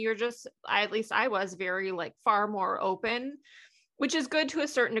know. And you're just, at least I was very like far more open, which is good to a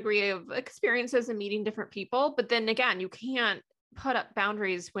certain degree of experiences and meeting different people. But then again, you can't put up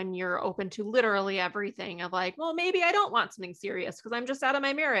boundaries when you're open to literally everything of like, well, maybe I don't want something serious because I'm just out of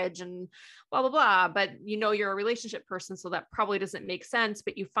my marriage and blah, blah, blah. But you're a relationship person, so that probably doesn't make sense,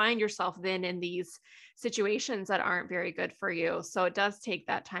 but you find yourself then in these situations that aren't very good for you. So it does take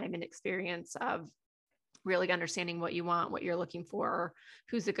that time and experience of really understanding what you want, what you're looking for,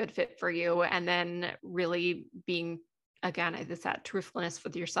 who's a good fit for you. And then really being, again, it's that truthfulness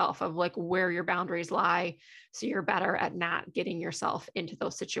with yourself of like where your boundaries lie. So you're better at not getting yourself into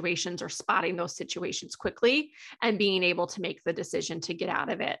those situations or spotting those situations quickly and being able to make the decision to get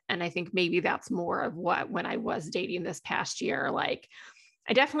out of it. And I think maybe that's more of what, when I was dating this past year, like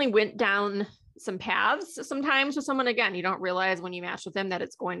I definitely went down some paths sometimes with someone. Again, you don't realize when you match with them that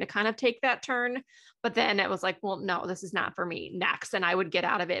it's going to kind of take that turn. But then it was like, well, no, this is not for me next. And I would get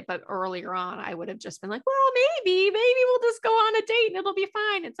out of it. But earlier on, I would have just been like, well, maybe we'll just go on a date and it'll be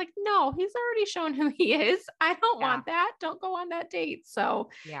fine. It's like, no, he's already shown who he is. I don't want that. Don't go on that date. So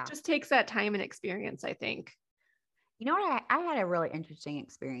just takes that time and experience, I think. You know what? I had a really interesting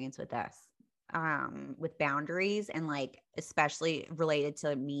experience with this, with boundaries, and like, especially related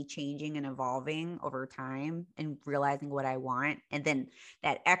to me changing and evolving over time and realizing what I want. And then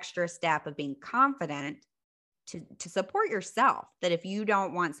that extra step of being confident to support yourself, that if you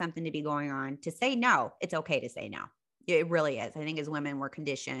don't want something to be going on, to say no. It's okay to say no. It really is. I think as women, we're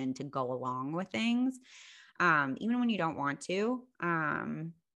conditioned to go along with things, even when you don't want to.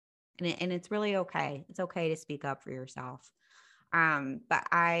 And it's really okay. It's okay to speak up for yourself. But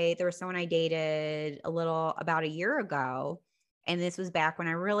there was someone I dated about a year ago. And this was back when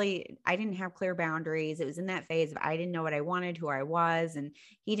I didn't have clear boundaries. It was in that phase of, I didn't know what I wanted, who I was, and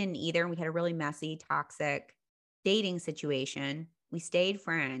he didn't either. And we had a really messy, toxic dating situation. We stayed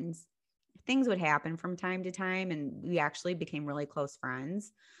friends. Things would happen from time to time, and we actually became really close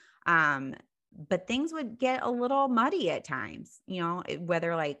friends. But things would get a little muddy at times,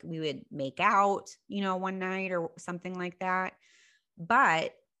 whether like we would make out, one night or something like that.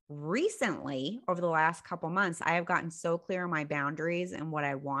 But recently, over the last couple months, I have gotten so clear on my boundaries and what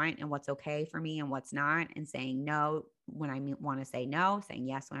I want and what's okay for me and what's not, and saying no when I want to say no, saying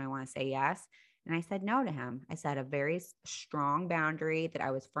yes when I want to say yes. And I said no to him. I set a very strong boundary that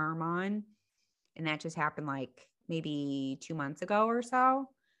I was firm on. And that just happened like maybe 2 months ago or so.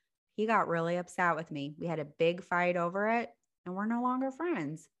 He got really upset with me. We had a big fight over it, and we're no longer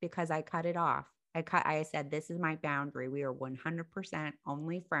friends because I cut it off. I said, this is my boundary. We are 100%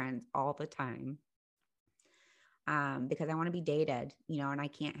 only friends all the time. Because I want to be dated, and I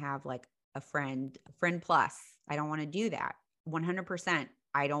can't have like a friend plus. I don't want to do that. 100%.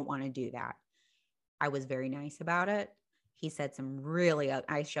 I don't want to do that. I was very nice about it. He said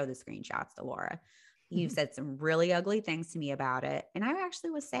I showed the screenshots to Laura. You said some really ugly things to me about it. And I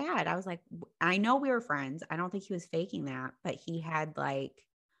actually was sad. I was like, I know we were friends. I don't think he was faking that, but he had like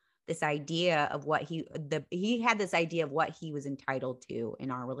this idea of what he had this idea of what he was entitled to in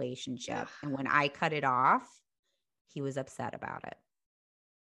our relationship. And when I cut it off, he was upset about it.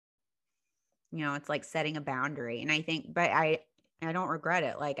 It's like setting a boundary. And I think, but I don't regret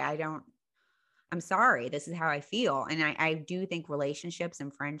it. Like, I'm sorry, this is how I feel. And I do think relationships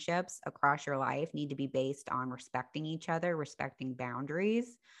and friendships across your life need to be based on respecting each other, respecting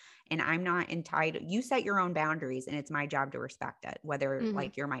boundaries. And I'm not entitled. You set your own boundaries, and it's my job to respect it, whether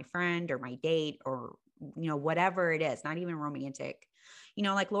like you're my friend or my date or, whatever it is, not even romantic.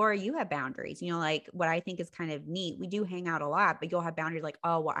 Like Laura, you have boundaries, like what I think is kind of neat. We do hang out a lot, but you'll have boundaries like,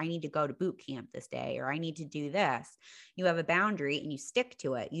 oh, well, I need to go to boot camp this day, or I need to do this. You have a boundary and you stick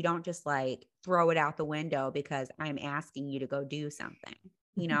to it. You don't just like throw it out the window because I'm asking you to go do something,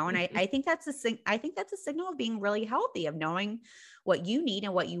 and I think that's a signal of being really healthy, of knowing what you need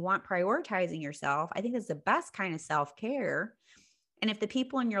and what you want, prioritizing yourself. I think it's the best kind of self-care. And if the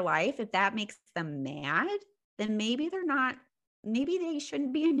people in your life, if that makes them mad, then maybe they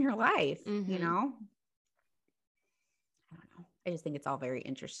shouldn't be in your life, I don't know. I just think it's all very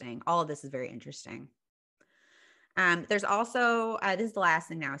interesting. All of this is very interesting. There's also, this is the last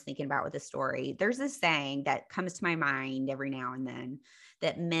thing I was thinking about with this story. There's this saying that comes to my mind every now and then,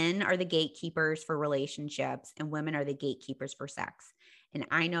 that men are the gatekeepers for relationships and women are the gatekeepers for sex. And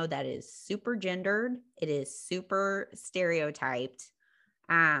I know that is super gendered. It is super stereotyped.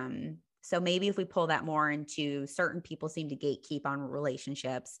 So maybe if we pull that more into, certain people seem to gatekeep on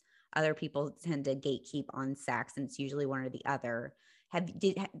relationships, other people tend to gatekeep on sex, and it's usually one or the other.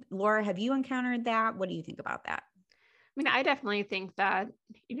 Laura, have you encountered that? What do you think about that? I mean, I definitely think that,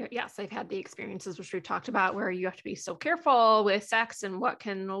 yes, I've had the experiences which we've talked about where you have to be so careful with sex and what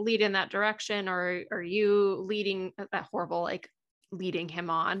can lead in that direction, or are you leading that horrible, like leading him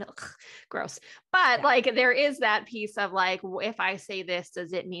on? Ugh, gross. But like, there is that piece of like, if I say this,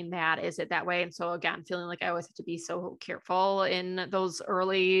 does it mean that? Is it that way? And so again, feeling like I always have to be so careful in those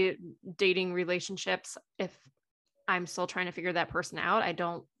early dating relationships. If I'm still trying to figure that person out, I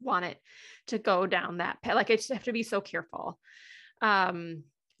don't want it to go down that path. Like, I just have to be so careful. And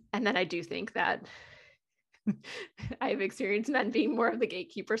then I do think that I've experienced men being more of the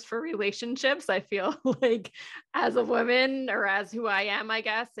gatekeepers for relationships. I feel like as a woman, or as who I am, I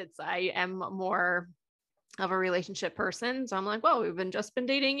guess I am more of a relationship person. So I'm like, well, just been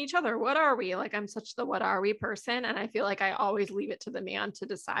dating each other. What are we? Like, I'm such the what are we person. And I feel like I always leave it to the man to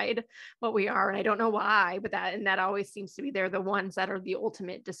decide what we are. And I don't know why, but that always seems to be, they're the ones that are the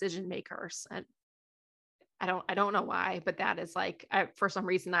ultimate decision makers. And I don't know why, but that is like, for some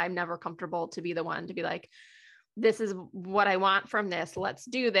reason, I'm never comfortable to be the one to be like, this is what I want from this. Let's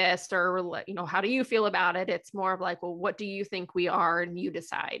do this. Or, how do you feel about it? It's more of like, well, what do you think we are? And you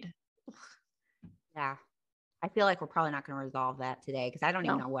decide. Yeah. I feel like we're probably not going to resolve that today because I don't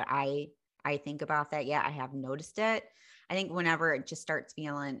even know what I think about that yet. I have noticed it. I think whenever it just starts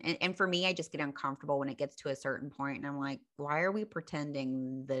feeling, and for me, I just get uncomfortable when it gets to a certain point and I'm like, why are we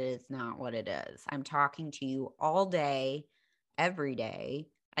pretending that it's not what it is? I'm talking to you all day, every day.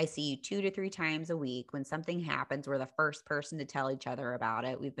 I see you 2 to 3 times a week. When something happens, we're the first person to tell each other about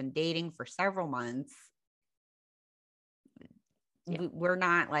it. We've been dating for several months. Yeah. We're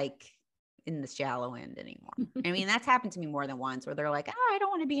not like in the shallow end anymore. I mean, that's happened to me more than once where they're like, oh, I don't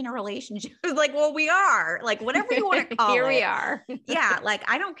want to be in a relationship. Like, well, we are, like, whatever you want to call Here it. we are. Yeah. Like,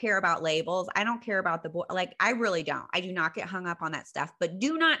 I don't care about labels. I don't care about the boy. Like, I really don't. I do not get hung up on that stuff, but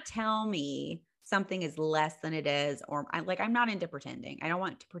do not tell me something is less than it is. Or I'm not into pretending. I don't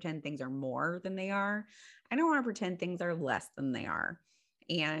want to pretend things are more than they are. I don't want to pretend things are less than they are.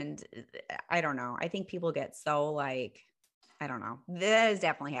 And I don't know. I think people get so like, I don't know. That has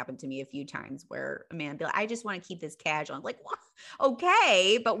definitely happened to me a few times where a man be like, I just want to keep this casual. I'm like, well,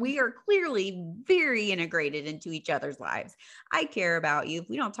 okay, but we are clearly very integrated into each other's lives. I care about you. If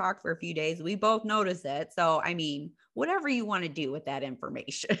we don't talk for a few days, we both notice it. So, I mean, whatever you want to do with that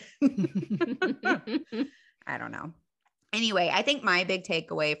information. I don't know. Anyway, I think my big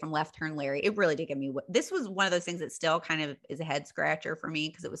takeaway from Left Turn Larry, it really did give me, this was one of those things that still kind of is a head scratcher for me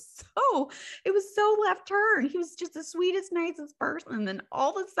because it was so left turn. He was just the sweetest, nicest person. And then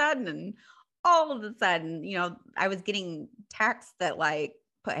all of a sudden, I was getting texts that like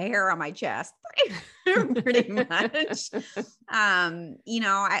put hair on my chest pretty much.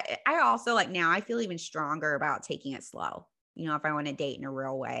 I also like now I feel even stronger about taking it slow. If I want to date in a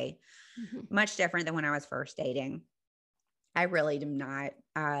real way, much different than when I was first dating. I really am not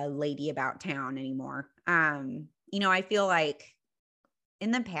a lady about town anymore. I feel like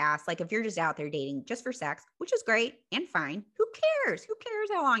in the past, like if you're just out there dating just for sex, which is great and fine, who cares? Who cares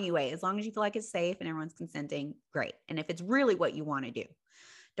how long you wait? As long as you feel like it's safe and everyone's consenting, great. And if it's really what you want to do,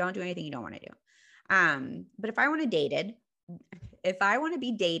 don't do anything you don't want to do. But if I want to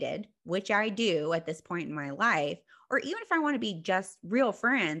be dated, which I do at this point in my life, or even if I want to be just real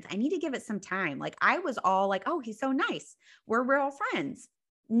friends, I need to give it some time. Like I was all like, oh, he's so nice. We're real friends.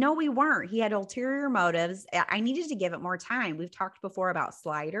 No, we weren't. He had ulterior motives. I needed to give it more time. We've talked before about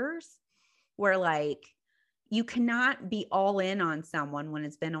sliders where like you cannot be all in on someone when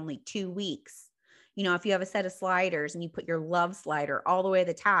it's been only 2 weeks. If you have a set of sliders and you put your love slider all the way to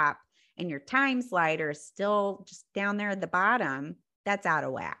the top and your time slider is still just down there at the bottom, that's out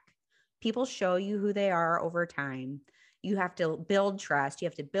of whack. People show you who they are over time. You have to build trust. You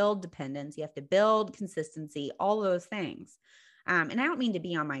have to build dependence. You have to build consistency, all those things. And I don't mean to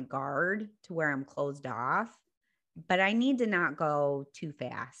be on my guard to where I'm closed off, but I need to not go too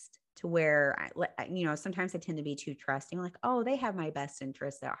fast to where, sometimes I tend to be too trusting. Like, oh, they have my best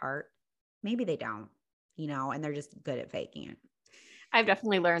interests at heart. Maybe they don't, and they're just good at faking it. I've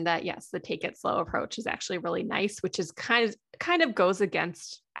definitely learned that, yes, the take it slow approach is actually really nice, which is kind of goes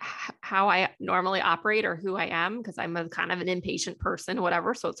against how I normally operate or who I am, because I'm a kind of an impatient person,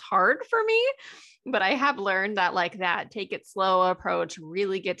 whatever. So it's hard for me. But I have learned that like that take it slow approach,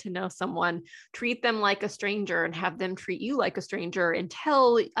 really get to know someone, treat them like a stranger and have them treat you like a stranger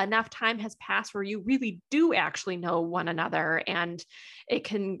until enough time has passed where you really do actually know one another and it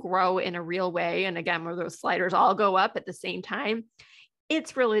can grow in a real way. And again, where those sliders all go up at the same time,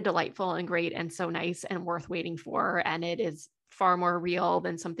 it's really delightful and great and so nice and worth waiting for. And it is far more real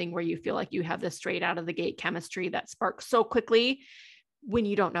than something where you feel like you have this straight out of the gate chemistry that sparks so quickly when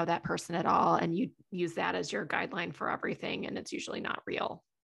you don't know that person at all. And you use that as your guideline for everything. And it's usually not real.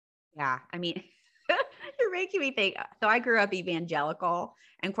 Yeah. I mean, you're making me think. So I grew up evangelical.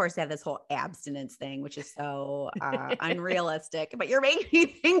 And of course, they have this whole abstinence thing, which is so unrealistic. But you're making me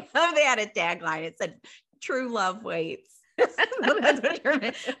think of they had a tagline. It said, true love waits. So that's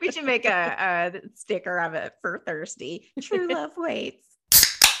what we should make a sticker of it for Thirsty. True love waits.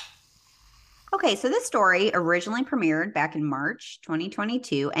 Okay, so this story originally premiered back in March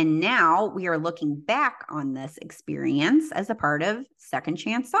 2022, and now we are looking back on this experience as a part of Second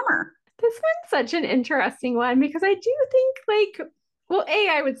Chance Summer. This one's such an interesting one because I do think like, well,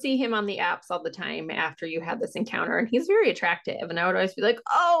 I would see him on the apps all the time after you had this encounter, and he's very attractive. And I would always be like,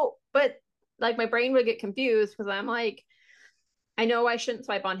 oh, but like my brain would get confused because I'm like, I know I shouldn't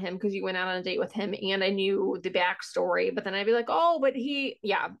swipe on him because you went out on a date with him and I knew the backstory, but then I'd be like, oh, but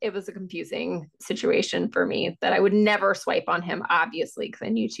it was a confusing situation for me that I would never swipe on him, obviously, because I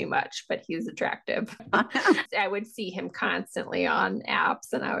knew too much, but he's attractive. I would see him constantly on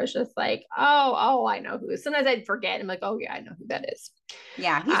apps and I was just like, oh, I know who. Sometimes I'd forget. I'm like, oh yeah, I know who that is.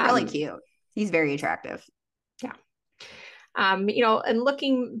 Yeah, he's really cute. He's very attractive. Yeah. And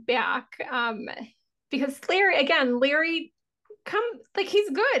looking back, because Larry he's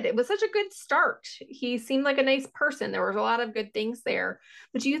good. It was such a good start. He seemed like a nice person. There was a lot of good things there.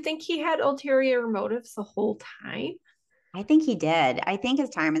 But do you think he had ulterior motives the whole time? I think he did. I think as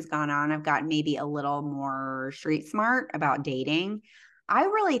time has gone on, I've gotten maybe a little more street smart about dating. I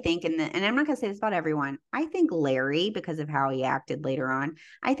really think and I'm not going to say this about everyone. I think Larry, because of how he acted later on,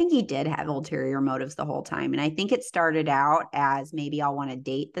 I think he did have ulterior motives the whole time. And I think it started out as maybe I'll want to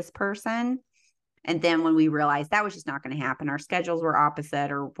date this person. And then when we realized that was just not going to happen, our schedules were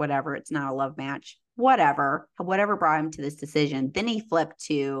opposite or whatever, it's not a love match, whatever brought him to this decision. Then he flipped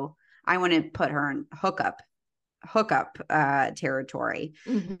to, I want to put her in hookup territory.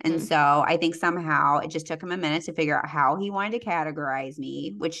 Mm-hmm. And so I think somehow it just took him a minute to figure out how he wanted to categorize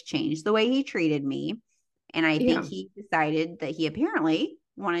me, which changed the way he treated me. And I think he decided that he apparently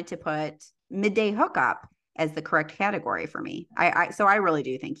wanted to put midday hookup as the correct category for me. So I really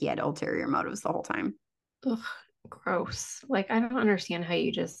do think he had ulterior motives the whole time. Ugh, gross. Like, I don't understand how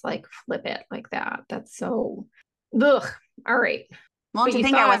you just like flip it like that. That's so, ugh. All right. Well, to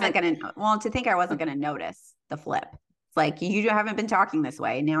think I wasn't going to notice the flip. It's like, you haven't been talking this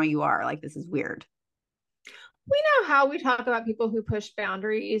way. Now you are. Like, this is weird. We know how we talk about people who push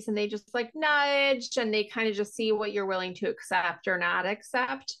boundaries and they just like nudge and they kind of just see what you're willing to accept or not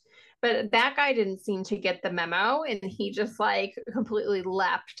accept. But that guy didn't seem to get the memo and he just like completely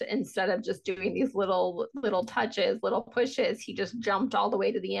leapt instead of just doing these little touches, little pushes. He just jumped all the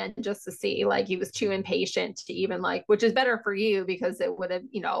way to the end just to see. Like, he was too impatient to even like, which is better for you because it would have,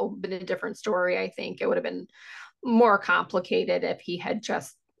 been a different story. I think it would have been more complicated if he had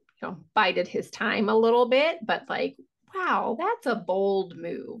just, bided his time a little bit. But like, wow, that's a bold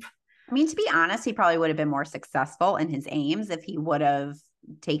move. I mean, to be honest, he probably would have been more successful in his aims if he would have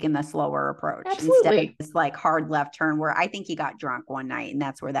taken the slower approach. Absolutely. Instead of this like hard left turn where I think he got drunk one night and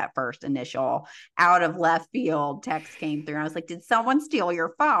that's where that first initial out of left field text came through. I was like, did someone steal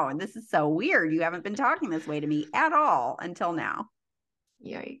your phone? This is so weird. You haven't been talking this way to me at all until now.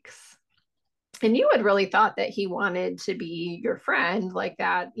 Yikes. And you had really thought that he wanted to be your friend like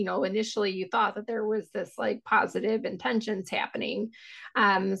that. Initially you thought that there was this like positive intentions happening.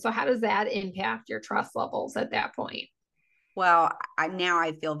 So how does that impact your trust levels at that point? Well, now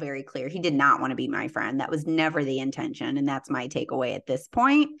I feel very clear. He did not want to be my friend. That was never the intention. And that's my takeaway at this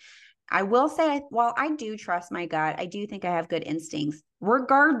point. I will say, while I do trust my gut, I do think I have good instincts.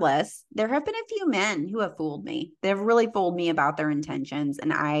 Regardless, there have been a few men who have fooled me. They've really fooled me about their intentions,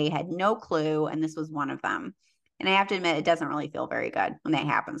 and I had no clue, and this was one of them. And I have to admit, it doesn't really feel very good when that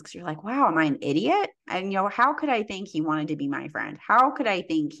happens because you're like, wow, am I an idiot? And, how could I think he wanted to be my friend? How could I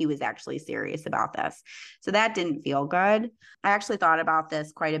think he was actually serious about this? So that didn't feel good. I actually thought about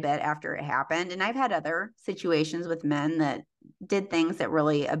this quite a bit after it happened. And I've had other situations with men that did things that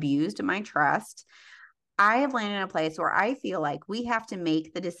really abused my trust. I have landed in a place where I feel like we have to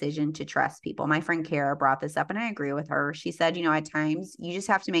make the decision to trust people. My friend Kara brought this up and I agree with her. She said, at times you just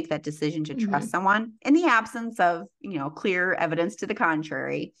have to make that decision to trust someone in the absence of, clear evidence to the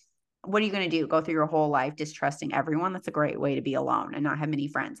contrary. What are you going to do? Go through your whole life distrusting everyone? That's a great way to be alone and not have many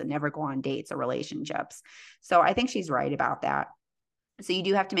friends and never go on dates or relationships. So I think she's right about that. So you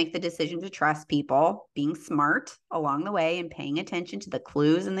do have to make the decision to trust people, being smart along the way and paying attention to the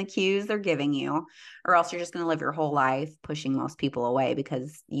clues and the cues they're giving you, or else you're just going to live your whole life pushing most people away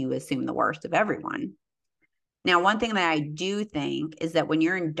because you assume the worst of everyone. Now, one thing that I do think is that when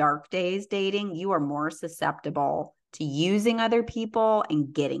you're in dark days dating, you are more susceptible to using other people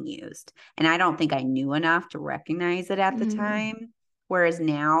and getting used. And I don't think I knew enough to recognize it at the time. Whereas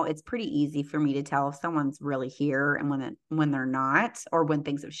now it's pretty easy for me to tell if someone's really here and when they're not, or when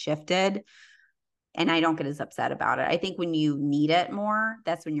things have shifted, and I don't get as upset about it. I think when you need it more,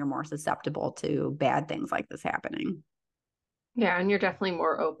 that's when you're more susceptible to bad things like this happening. Yeah, and you're definitely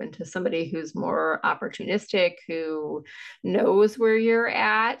more open to somebody who's more opportunistic, who knows where you're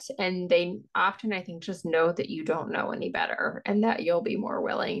at. And they often, I think, just know that you don't know any better and that you'll be more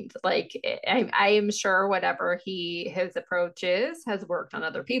willing to, like, I am sure whatever his approach has worked on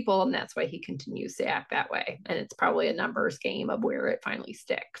other people. And that's why he continues to act that way. And it's probably a numbers game of where it finally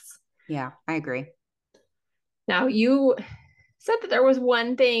sticks. Yeah, I agree. Now, you said that there was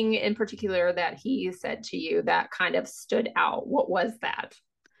one thing in particular that he said to you that kind of stood out. What was that?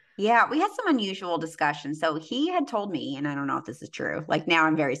 Yeah, we had some unusual discussions. So he had told me, and I don't know if this is true. Like now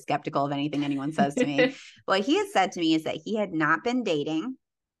I'm very skeptical of anything anyone says to me. What he had said to me is that he had not been dating,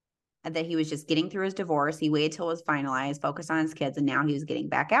 that he was just getting through his divorce. He waited till it was finalized, focused on his kids, and now he was getting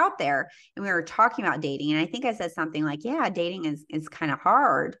back out there. And we were talking about dating. And I think I said something like, yeah, dating is kind of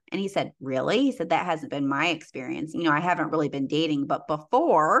hard. And he said, really? He said, that hasn't been my experience. I haven't really been dating, but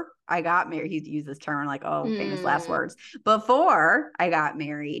before I got married, he'd use this term like, oh, famous last words. Before I got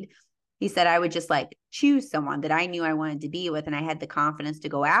married, he said, I would just like choose someone that I knew I wanted to be with. And I had the confidence to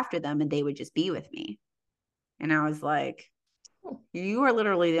go after them and they would just be with me. And I was like, you are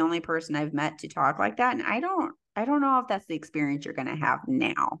literally the only person I've met to talk like that. And I don't know if that's the experience you're going to have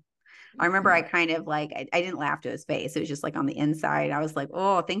now. I remember I kind of like, I didn't laugh to his face. It was just like on the inside. I was like,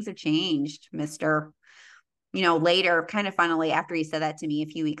 oh, things have changed, mister. Later, kind of funnily, after he said that to me a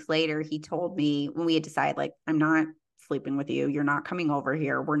few weeks later, he told me when we had decided, like, I'm not sleeping with you. You're not coming over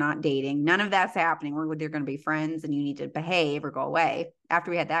here. We're not dating. None of that's happening. They're going to be friends and you need to behave or go away.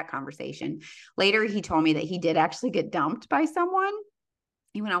 After we had that conversation, later he told me that he did actually get dumped by someone.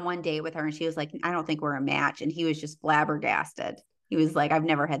 He went on one date with her and she was like, I don't think we're a match. And he was just flabbergasted. He was like, I've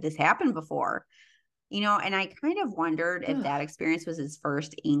never had this happen before. And I kind of wondered if that experience was his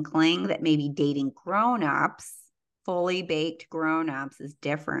first inkling that maybe dating grown-ups, fully baked grown-ups, is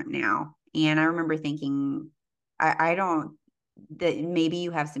different now. And I remember thinking, I don't, that maybe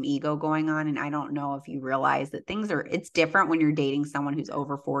you have some ego going on. And I don't know if you realize that it's different when you're dating someone who's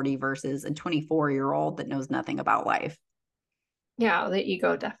over 40 versus a 24-year-old that knows nothing about life. Yeah, the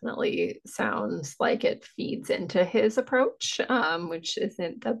ego definitely sounds like it feeds into his approach, which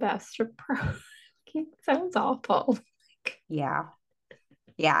isn't the best approach. It sounds awful. Yeah.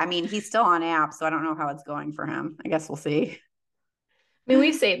 Yeah. I mean, he's still on app, so I don't know how it's going for him. I guess we'll see. I mean,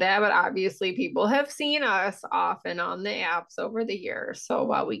 we say that, but obviously people have seen us often on the apps over the years. So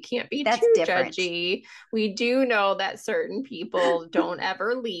while we can't be That's too different. judgy, we do know that certain people don't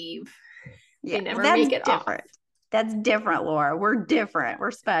ever leave. Yeah. They never Well, that's make it different. off. That's different, Laura. We're different.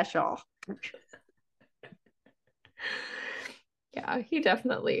 We're special. Yeah, he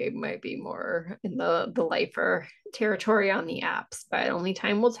definitely might be more in the lifer territory on the apps, but only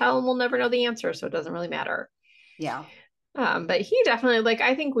time will tell and we'll never know the answer. So it doesn't really matter. Yeah. But he definitely, like,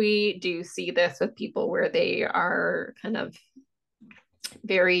 I think we do see this with people where they are kind of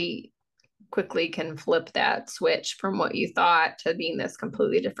very quickly can flip that switch from what you thought to being this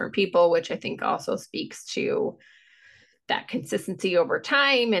completely different people, which I think also speaks to that consistency over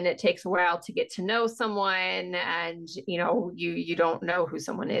time. And it takes a while to get to know someone, and you don't know who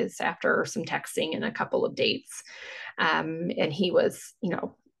someone is after some texting and a couple of dates. And he was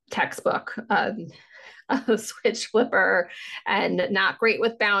textbook a switch flipper and not great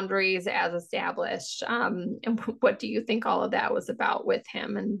with boundaries as established. And what do you think all of that was about with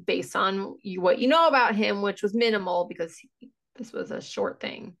him? And based on what you know about him, which was minimal because this was a short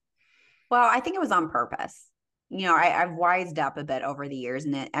thing. Well, I think it was on purpose. I've wised up a bit over the years,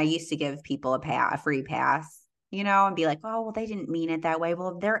 and I used to give people a free pass, and be like, oh, well, they didn't mean it that way.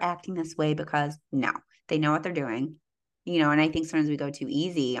 Well, they're acting this way because no, they know what they're doing. And I think sometimes we go too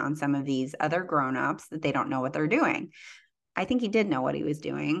easy on some of these other grown-ups that they don't know what they're doing. I think he did know what he was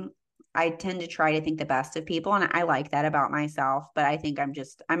doing. I tend to try to think the best of people, and I like that about myself, but I think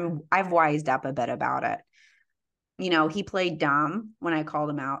I've wised up a bit about it. He played dumb when I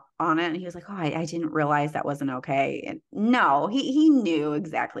called him out on it, and he was like, oh, I didn't realize that wasn't okay. And no, he knew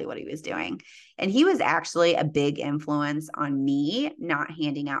exactly what he was doing. And he was actually a big influence on me not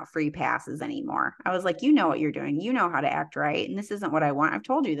handing out free passes anymore. I was like, you know what you're doing. You know how to act right. And this isn't what I want. I've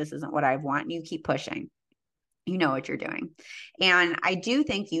told you this isn't what I want. And you keep pushing. You know what you're doing. And I do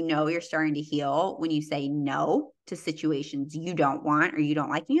think you're starting to heal when you say no to situations you don't want or you don't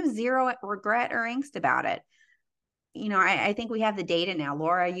like. You have zero regret or angst about it. I think we have the data now,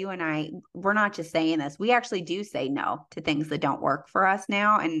 Laura, you and we're not just saying this. We actually do say no to things that don't work for us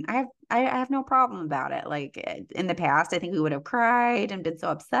now. And I have no problem about it. Like in the past, I think we would have cried and been so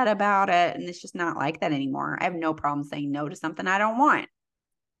upset about it. And it's just not like that anymore. I have no problem saying no to something I don't want.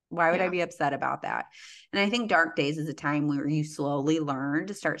 Why would I be upset about that? And I think dark days is a time where you slowly learn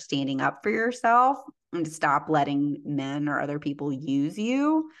to start standing up for yourself and to stop letting men or other people use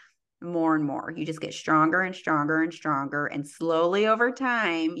you more and more. You just get stronger and stronger and stronger. And slowly over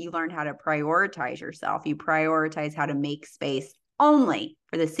time, you learn how to prioritize yourself. You prioritize how to make space only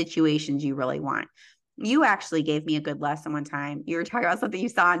for the situations you really want. You actually gave me a good lesson one time. You were talking about something you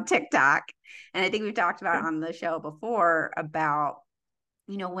saw on TikTok. And I think we've talked about on the show before about,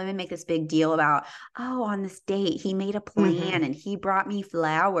 women make this big deal about, oh, on this date, he made a plan Mhm. and he brought me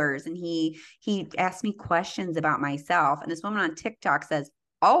flowers and he asked me questions about myself. And this woman on TikTok says,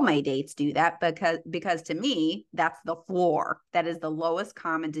 all my dates do that because to me, that's the floor. That is the lowest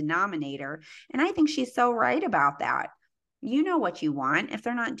common denominator. And I think she's so right about that. You know what you want. If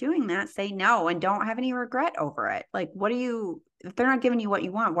they're not doing that, say no and don't have any regret over it. Like, if they're not giving you what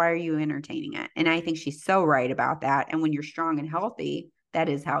you want, why are you entertaining it? And I think she's so right about that. And when you're strong and healthy, that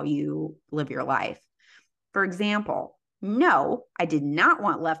is how you live your life. For example, no, I did not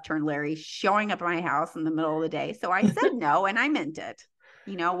want Left Turn Larry showing up at my house in the middle of the day. So I said no and I meant it.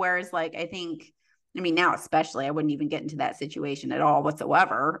 Whereas like now especially, I wouldn't even get into that situation at all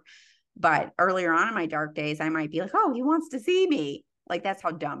whatsoever. But earlier on in my dark days, I might be like, oh, he wants to see me. Like, that's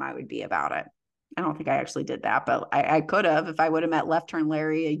how dumb I would be about it. I don't think I actually did that, but I could have. If I would have met Left Turn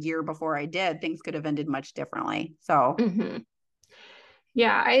Larry a year before I did, things could have ended much differently. So, Mhm.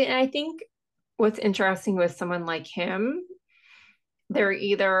 Yeah, I think what's interesting with someone like him, they're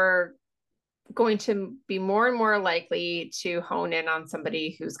either going to be more and more likely to hone in on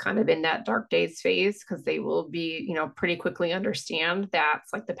somebody who's kind of in that dark days phase because they will be, pretty quickly understand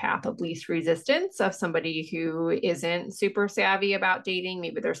that's like the path of least resistance of somebody who isn't super savvy about dating.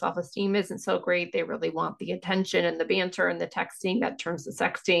 Maybe their self-esteem isn't so great. They really want the attention and the banter and the texting that turns to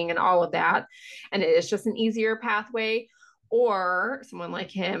sexting and all of that. And it is just an easier pathway. Or someone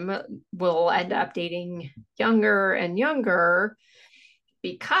like him will end up dating younger and younger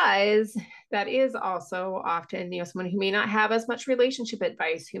because that is also often, someone who may not have as much relationship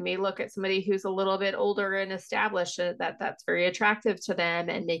advice, who may look at somebody who's a little bit older and established that's very attractive to them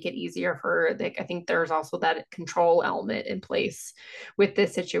and make it easier for, like, I think there's also that control element in place with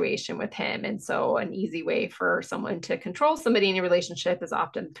this situation with him. And so an easy way for someone to control somebody in a relationship is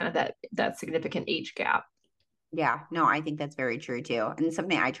often kind of that significant age gap. yeah, no, I think that's very true too. And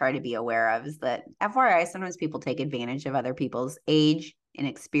something I try to be aware of is that FYI, sometimes people take advantage of other people's age and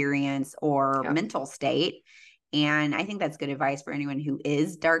experience or Yeah. mental state. And I think that's good advice for anyone who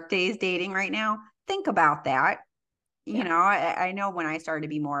is dark days dating right now. Think about that. Yeah. I know when I started to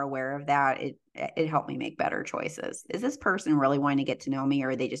be more aware of that, it helped me make better choices. Is this person really wanting to get to know me, or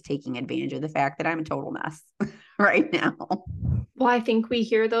are they just taking advantage of the fact that I'm a total mess right now? Well, I think we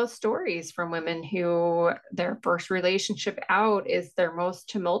hear those stories from women who their first relationship out is their most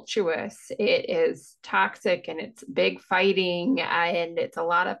tumultuous. It is toxic and it's big fighting and it's a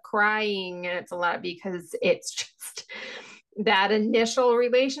lot of crying and it's a lot because it's just that initial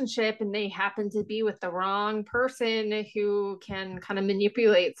relationship and they happen to be with the wrong person who can kind of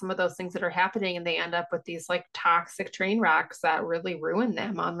manipulate some of those things that are happening and they end up with these like toxic train wrecks that really ruin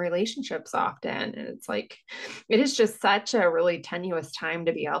them on relationships often. And it's like it is just such a really tenuous time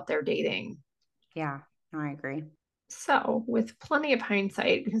to be out there dating. Yeah, no, I agree. So, with plenty of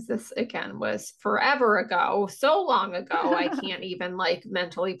hindsight, because this again was forever ago, so long ago, I can't even like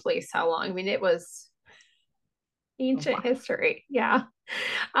mentally place how long. I mean, it was ancient history. Yeah.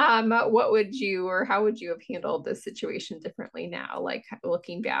 What would you or how would you have handled this situation differently now? Like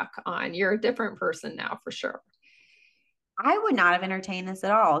looking back on, you're a different person now for sure. I would not have entertained this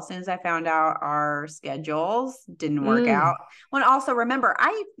at all. As soon as I found out our schedules didn't work Mm, out. Well, also remember,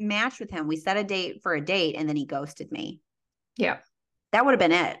 I matched with him. We set a date for a date and then he ghosted me. yeah. That would have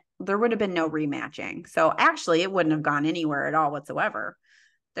been it. There would have been no rematching. So actually, it wouldn't have gone anywhere at all whatsoever.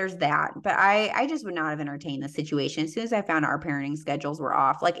 There's that. But I just would not have entertained the situation. As soon as I found our parenting schedules were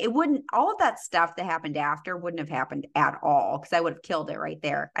off, like it wouldn't, all of that stuff that happened after wouldn't have happened at all because I would have killed it right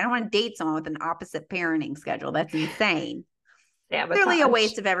there. I don't want to date someone with an opposite parenting schedule. That's insane. Clearly a Sabotage.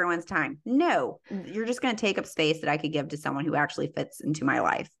 waste of everyone's time. No, you're just going to take up space that I could give to someone who actually fits into my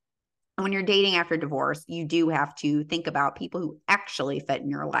life. And when you're dating after divorce, you do have to think about people who actually fit in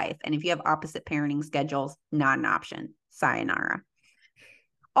your life. And if you have opposite parenting schedules, not an option. Sayonara.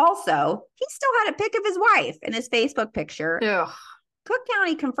 Also, he still had a pic of his wife in his Facebook picture. Ugh. Cook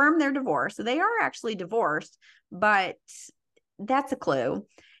County confirmed their divorce. So they are actually divorced, but that's a clue.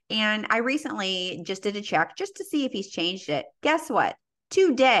 And I recently just did a check just to see if he's changed it. Guess what?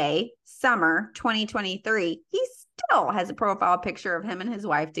 Today, summer 2023, he still has a profile picture of him and his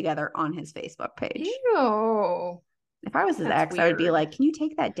wife together on his Facebook page. Ew. If I was his That's ex, I would be weird. like, can you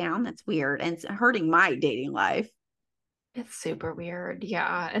take that down? That's weird. And it's hurting my dating life. It's super weird.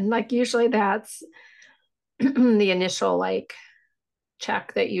 Yeah. And like usually that's the initial like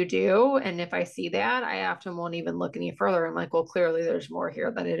check that you do. And if I see that, I often won't even look any further. I'm like, well, clearly there's more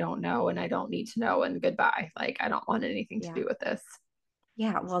here that I don't know and I don't need to know. And goodbye. Like, I don't want anything to Yeah. do with this.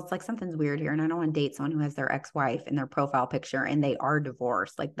 Yeah. Well, it's like something's weird here. And I don't want to date someone who has their ex wife in their profile picture and they are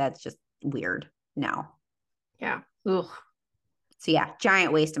divorced. Like, that's just weird. No. Yeah. Ugh. So yeah,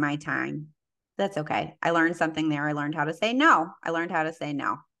 giant waste of my time. That's okay. I learned something there. I learned how to say no.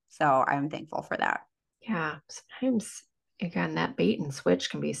 So I'm thankful for that. Yeah. Sometimes, again, that bait and switch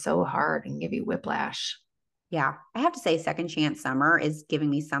can be so hard and give you whiplash. Yeah. I have to say, Second Chance Summer is giving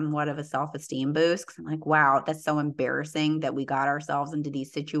me somewhat of a self-esteem boost, because I'm like, wow, that's so embarrassing that we got ourselves into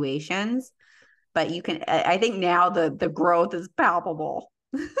these situations. But I think now the growth is palpable.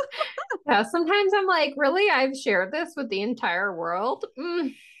 Yeah. Sometimes I'm like, really? I've shared this with the entire world?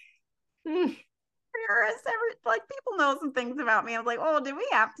 Like, people know some things about me. I was like, oh, did we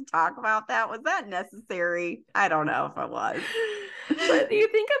have to talk about that? Was that necessary? I don't know if it was. But you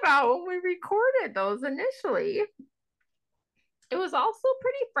think about when we recorded those initially, it was also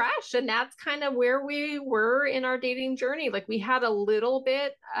pretty fresh. And that's kind of where we were in our dating journey. Like, we had a little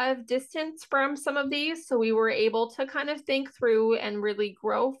bit of distance from some of these. So we were able to kind of think through and really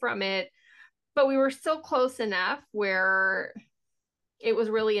grow from it. But we were still close enough where it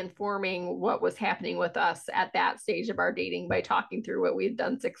was really informing what was happening with us at that stage of our dating by talking through what we had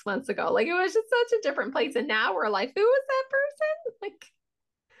done 6 months ago. Like, it was just such a different place. And now we're like, who was that person? Like,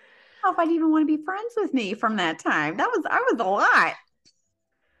 I don't know if I'd even want to be friends with me from that time. I was a lot.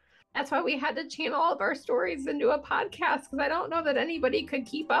 that's why we had to channel all of our stories into a podcast, because I don't know that anybody could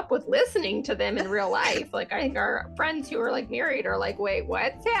keep up with listening to them in real life. Like, I think our friends who are like married are like, wait,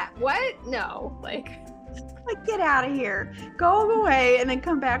 what's that? What? No, like, get out of here, go away, and then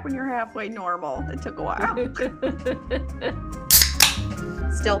come back when you're halfway normal. It took a while.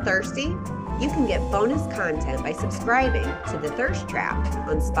 Still thirsty? You can get bonus content by subscribing to The Thirst Trap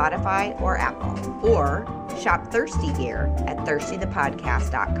on Spotify or Apple, or shop Thirsty gear at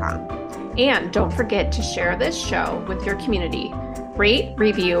thirstythepodcast.com. And don't forget to share this show with your community. Rate,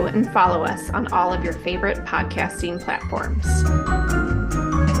 review, and follow us on all of your favorite podcasting platforms.